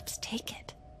the cops take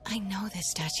it? I know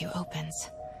this statue opens.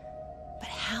 But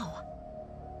how?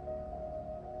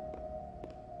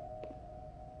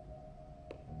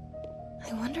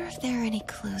 I wonder if there are any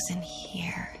clues in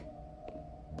here.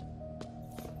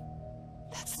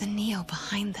 That's the Neo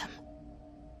behind them.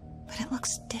 But it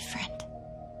looks different.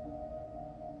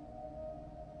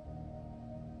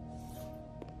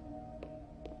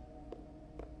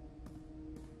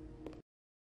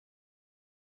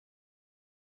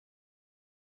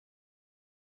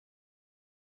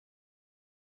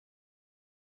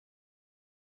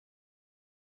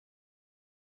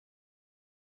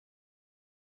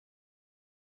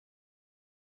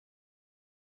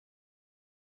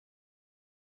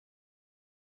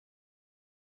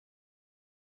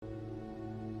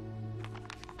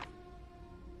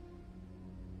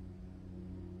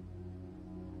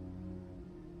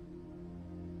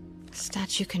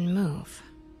 Statue can move.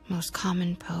 Most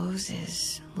common pose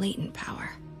is latent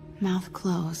power. Mouth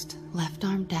closed, left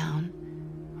arm down,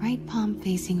 right palm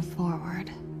facing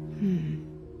forward.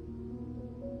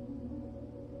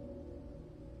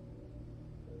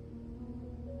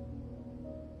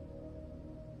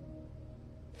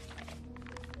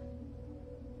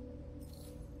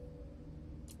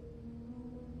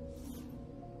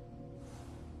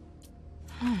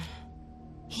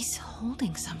 He's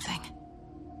holding something.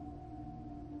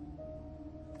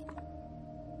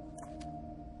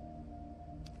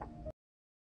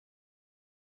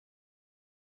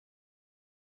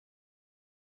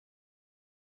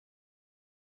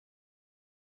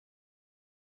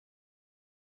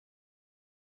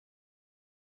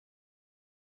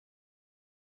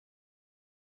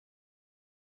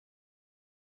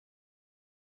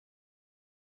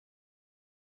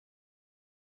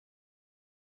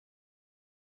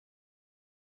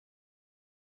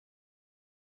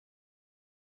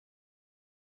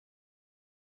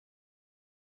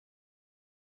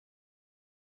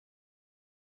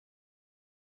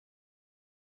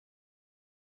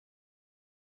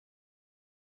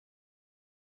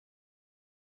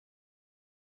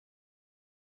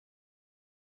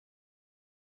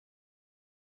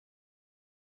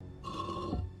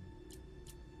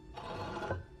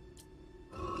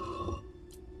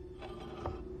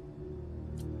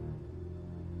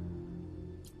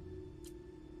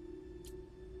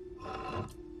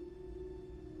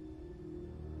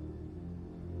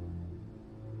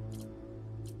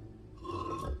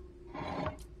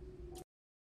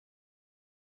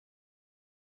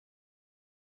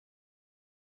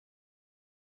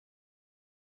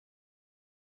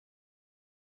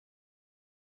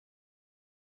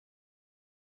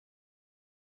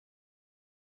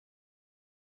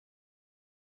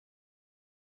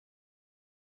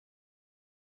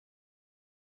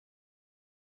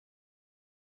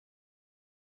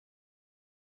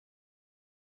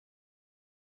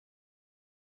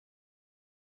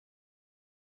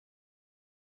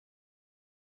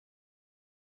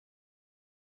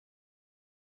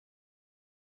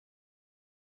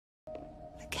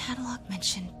 The catalog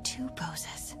mentioned 2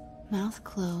 poses. Mouth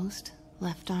closed,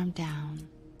 left arm down,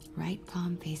 right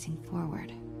palm facing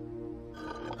forward.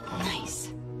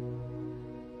 Nice.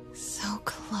 So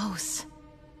close.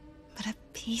 But a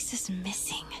piece is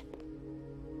missing.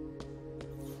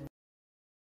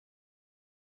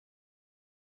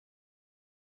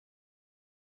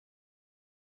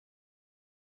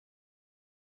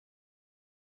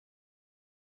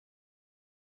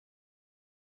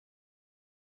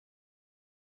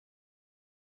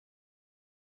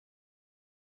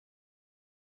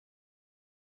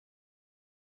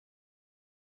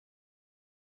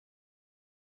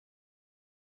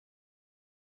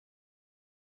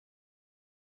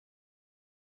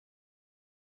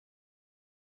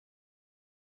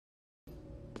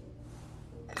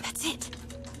 That's it.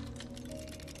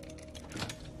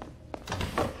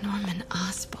 Norman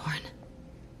Osborn.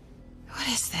 What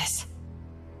is this?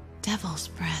 Devil's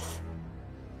breath.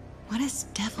 What is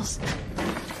devil's...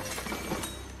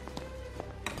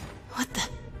 What the...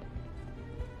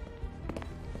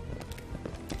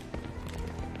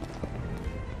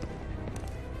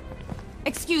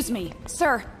 Excuse me,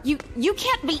 sir. You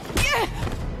can't be...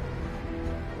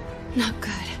 Not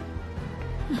good.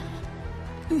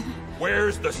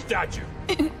 Where's the statue?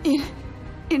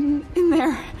 In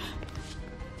there.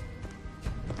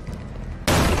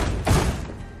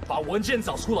 把文件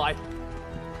找出来。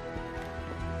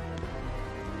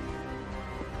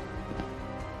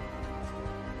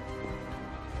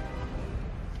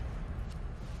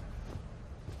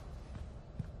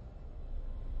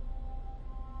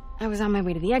 I was on my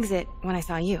way to the exit when I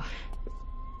saw you.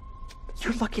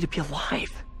 You're lucky to be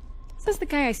alive. Says the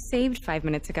guy I saved 5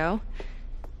 minutes ago.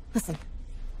 Listen,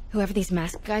 whoever these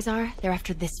masked guys are, they're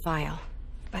after this file.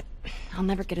 But I'll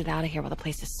never get it out of here while the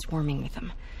place is swarming with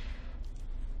them.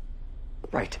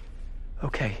 Right.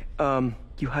 Okay,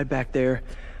 you hide back there.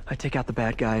 I take out the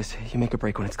bad guys. You make a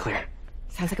break when it's clear.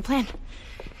 Sounds like a plan.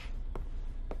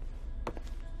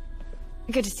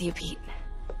 Good to see you, Pete.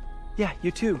 Yeah,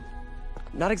 you too.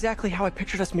 Not exactly how I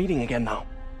pictured us meeting again, though.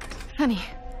 Honey,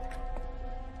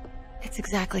 it's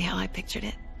exactly how I pictured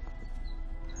it.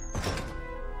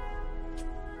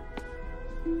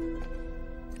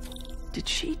 Did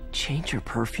she change her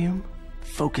perfume?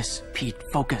 Focus, Pete,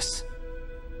 focus.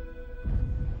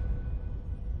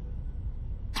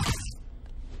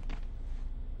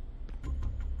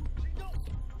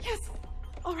 Yes.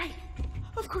 All right.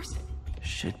 Of course.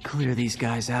 Should clear these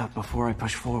guys out before I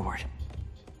push forward.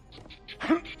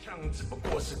 枪只不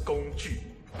过是工具，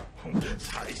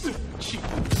才是武器。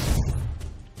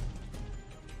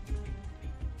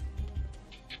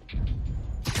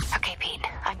 Okay, Pete.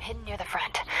 I'm hidden near the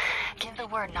front. Give the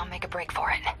word and I'll make a break for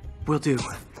it. Will do.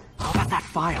 How about that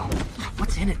file?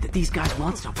 What's in it that these guys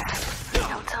want so bad?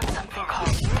 Notes on something called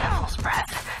Devil's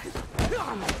Breath.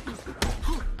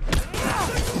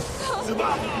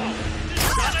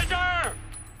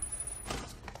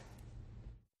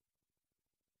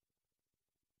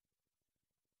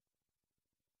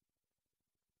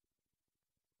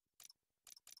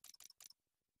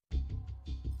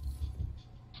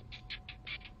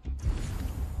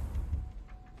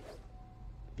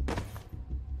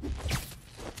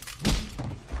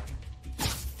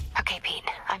 Okay, Pete.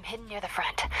 I'm hidden near the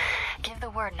front. Give the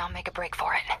word and I'll make a break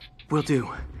for it. Will do.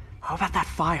 How about that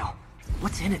file?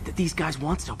 What's in it that these guys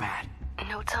want so bad?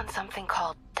 Notes on something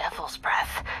called Devil's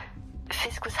Breath.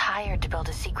 Fisk was hired to build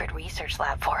a secret research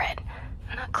lab for it.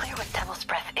 Not clear what Devil's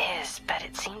Breath is, but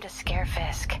it seemed to scare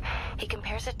Fisk. He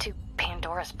compares it to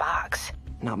Pandora's box.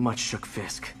 Not much shook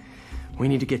Fisk. We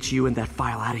need to get you and that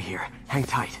file out of here. Hang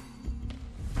tight.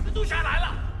 蜘蛛侠来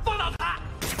了，放倒他！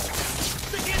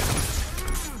再见。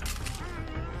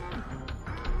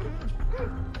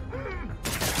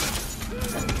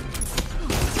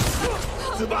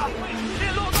死吧！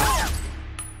别漏洞！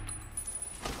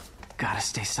 Gotta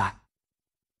stay silent.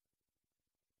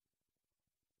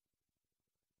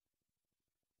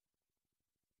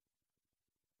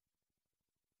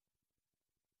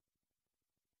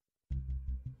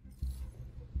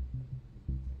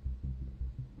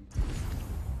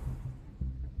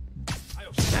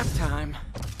 Nap time.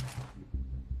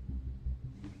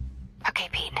 Okay,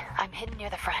 Pete. I'm hidden near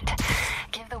the front.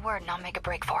 Give the word and I'll make a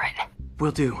break for it.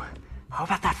 Will do. How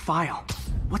about that file?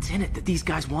 What's in it that these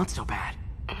guys want so bad?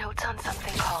 Notes on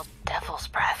something called Devil's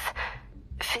Breath.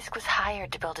 Fisk was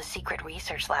hired to build a secret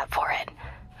research lab for it.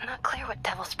 Not clear what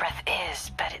Devil's Breath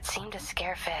is, but it seemed to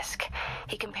scare Fisk.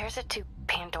 He compares it to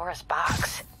Pandora's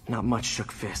box. Not much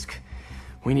shook Fisk.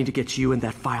 We need to get you and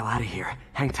that file out of here.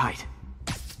 Hang tight.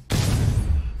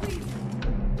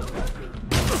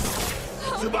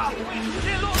 死吧！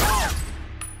别漏洞！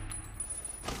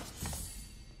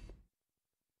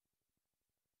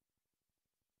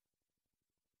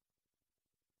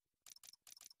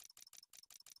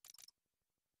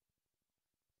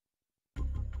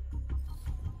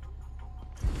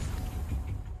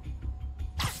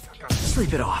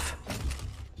 Sleep it off.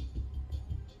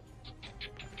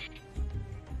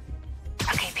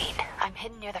 Okay, Pete. I'm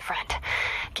hidden near the front.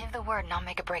 Give the word and I'll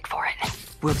make a break for it.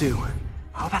 Will do.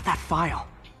 How about that file?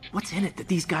 What's in it that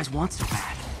these guys want so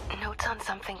bad? Notes on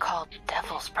something called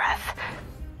Devil's Breath.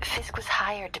 Fisk was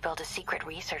hired to build a secret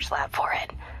research lab for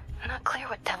it. Not clear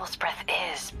what Devil's Breath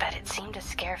is, but it seemed to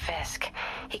scare Fisk.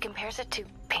 He compares it to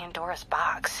Pandora's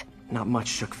box. Not much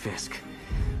shook Fisk.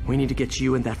 We need to get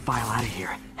you and that file out of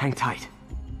here. Hang tight.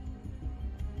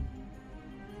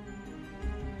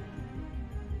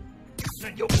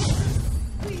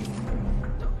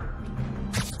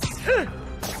 Huh.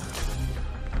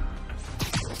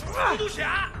 蜘蛛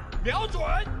侠，瞄准！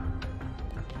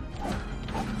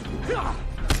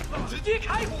直接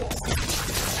开火！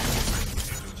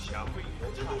蜘蛛侠会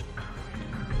有蜘蛛。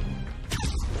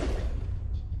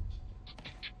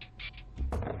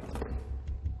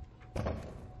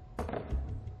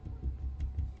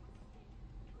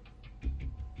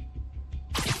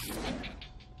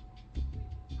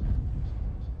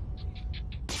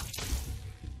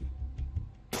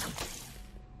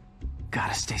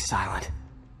 Gotta stay silent.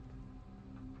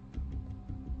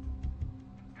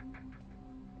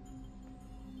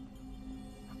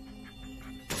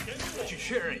 去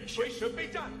确认一下，随时备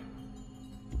战。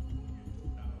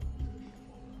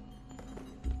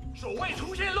守卫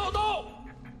出现漏洞。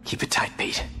 Keep it tight,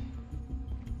 Pete.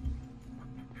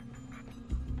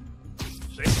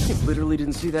 谁 Literally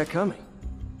didn't see that coming.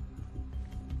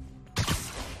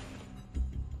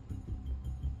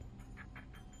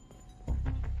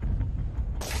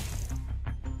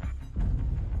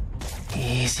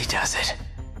 Easy does it.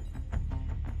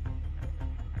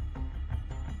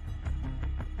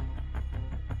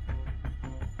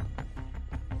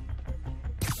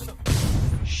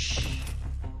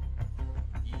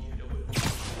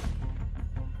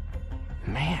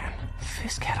 Man,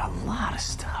 Fisk had a lot of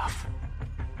stuff.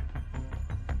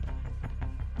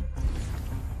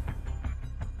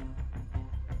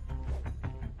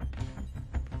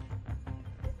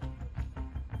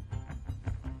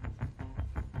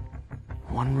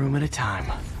 One room at a time.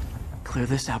 Clear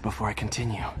this out before I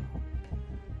continue.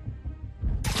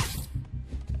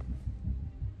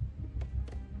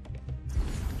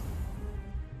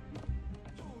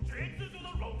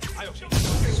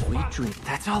 Sweet. Drink,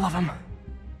 that's all of them.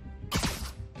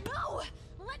 No!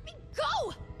 Let me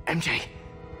go! MJ.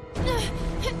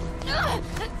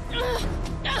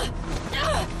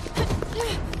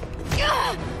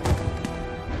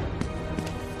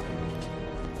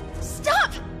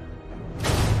 Stop!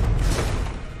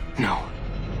 No.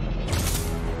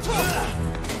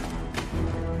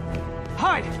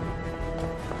 Hide!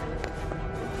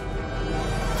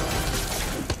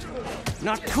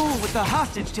 Not cool with the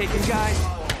hostage taking, guys.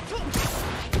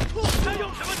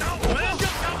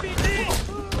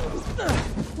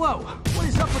 Whoa, what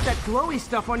is up with that glowy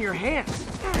stuff on your hands?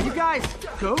 Are you guys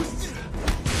ghosts?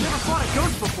 Never fought a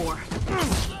ghost before.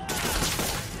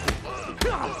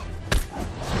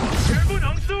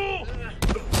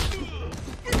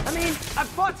 I mean, I've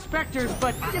fought specters,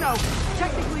 but, you know,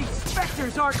 technically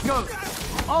specters aren't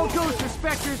ghosts. All ghosts are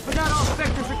specters, but not all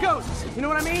specters are ghosts. You know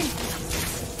what I mean?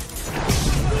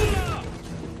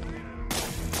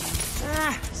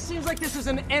 Seems like this is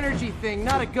an energy thing,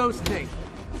 not a ghost thing.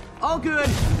 All good.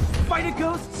 Fight a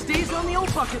ghost stays on the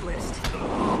old bucket list.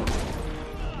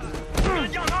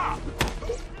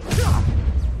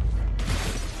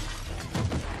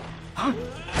 Huh?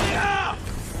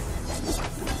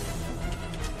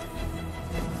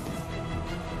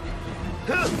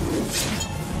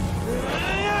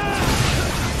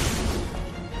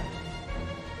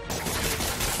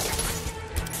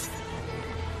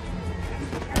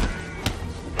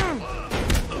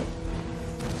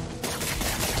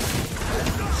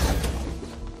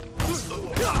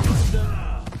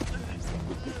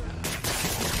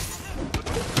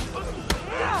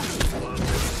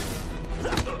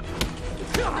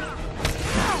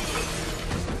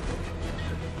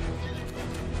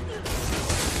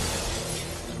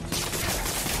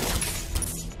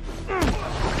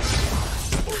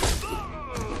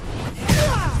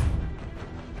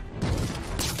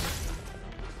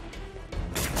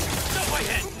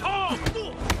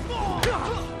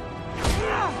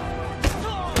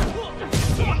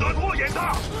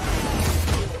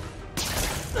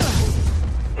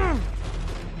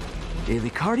 Daily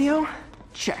cardio?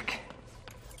 Check.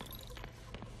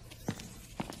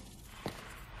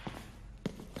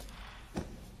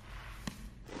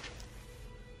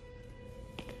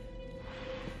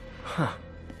 Huh.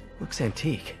 Looks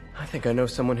antique. I think I know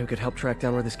someone who could help track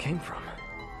down where this came from.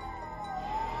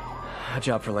 A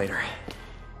job for later.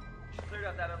 Cleared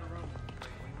out that other room.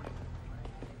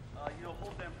 You'll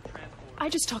hold them for transport. I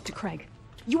just talked to Craig.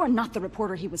 You are not the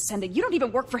reporter he was sending. You don't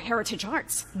even work for Heritage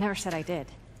Arts. Never said I did.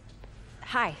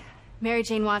 Hi, Mary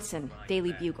Jane Watson,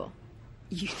 Daily Bugle.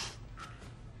 You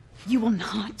will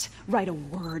not write a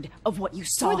word of what you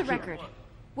saw For the here. record,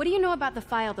 what do you know about the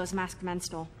file those masked men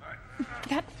stole?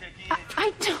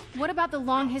 I don't... What about the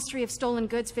long history of stolen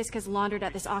goods Fisk has laundered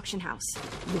at this auction house?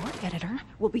 Your editor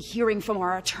will be hearing from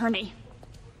our attorney.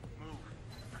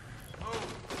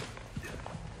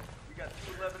 We got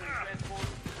 211 in transport.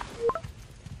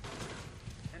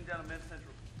 Heading down to Med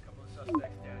Central. A couple of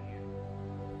suspects down here.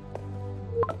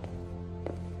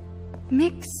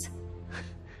 Mix.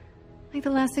 Like the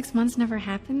last 6 months never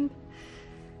happened?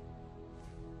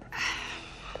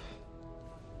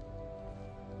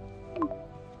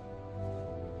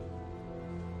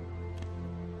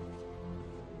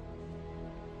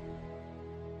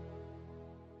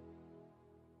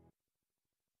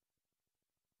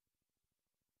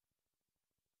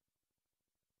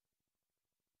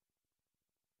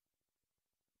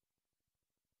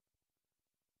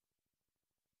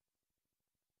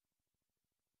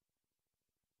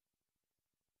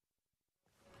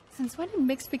 Since when did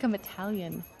Mix become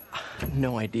Italian?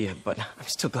 No idea, but I'm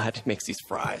still glad he makes these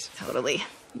fries. Totally.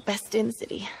 Best in the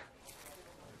city.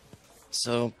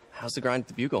 So, how's the grind at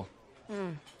the Bugle?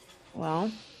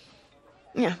 Well,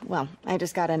 I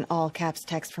just got an all-caps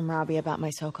text from Robbie about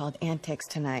my so-called antics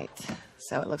tonight.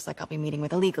 So it looks like I'll be meeting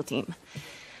with a legal team.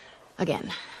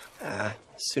 Again. As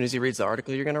soon as he reads the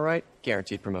article you're gonna write,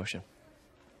 guaranteed promotion.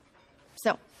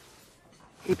 So,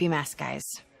 creepy mask guys.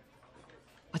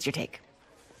 What's your take?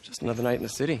 Just another night in the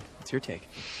city. What's your take?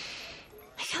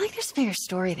 I feel like there's a bigger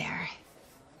story there.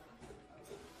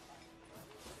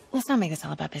 Let's not make this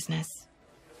all about business.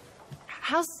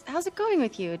 How's it going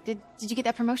with you? Did you get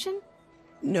that promotion?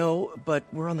 No, but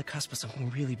we're on the cusp of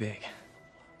something really big.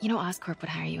 You know Oscorp would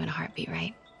hire you in a heartbeat,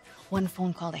 right? One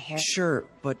phone call to Harry. Sure,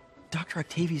 but Dr.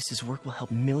 Octavius's work will help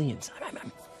millions.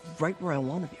 I'm right where I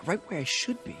want to be, right where I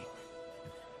should be.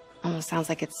 Almost sounds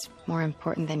like it's more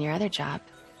important than your other job.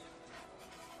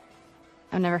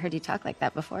 I've never heard you talk like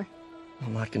that before. A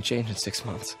lot can change in 6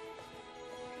 months.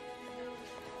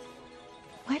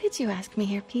 Why did you ask me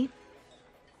here, Pete?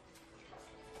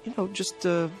 You know, just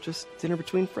dinner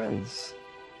between friends.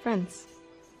 Friends.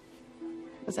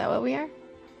 Is that what we are?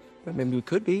 Maybe we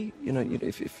could be, you know,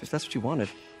 if that's what you wanted.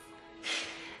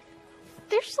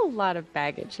 There's a lot of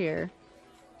baggage here.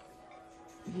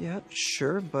 Yeah,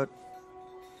 sure, but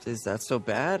is that so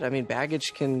bad? I mean,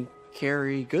 baggage can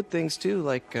carry good things too,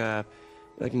 like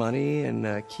money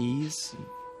and keys, and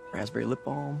raspberry lip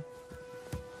balm.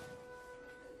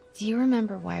 Do you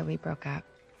remember why we broke up?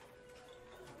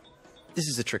 This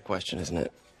is a trick question, isn't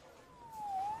it?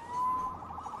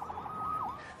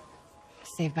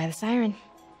 Saved by the siren.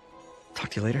 Talk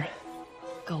to you later.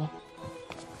 Go.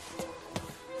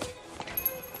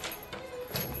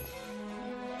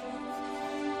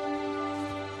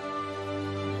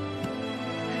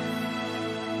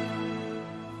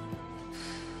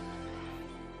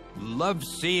 Love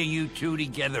seeing you two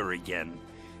together again.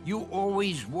 You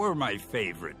always were my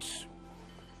favorites.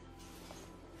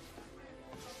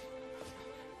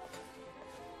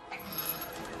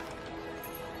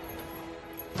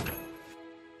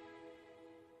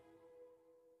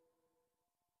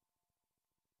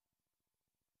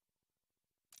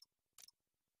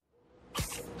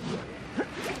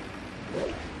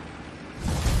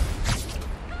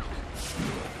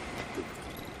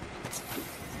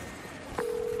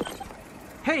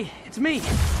 Hey, it's me.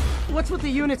 What's with the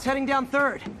units heading down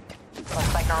 3rd?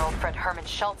 Looks like our old friend Herman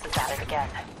Schultz is at it again.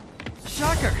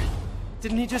 Shocker.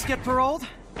 Didn't he just get paroled?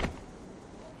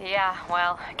 Yeah,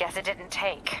 well, guess it didn't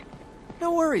take.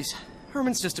 No worries.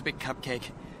 Herman's just a big cupcake.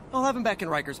 I'll have him back in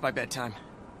Rikers by bedtime.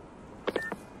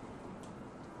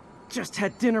 Just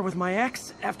had dinner with my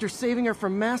ex after saving her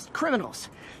from masked criminals.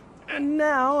 And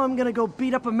now I'm gonna go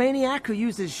beat up a maniac who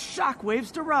uses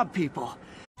shockwaves to rob people.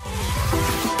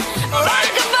 Hey!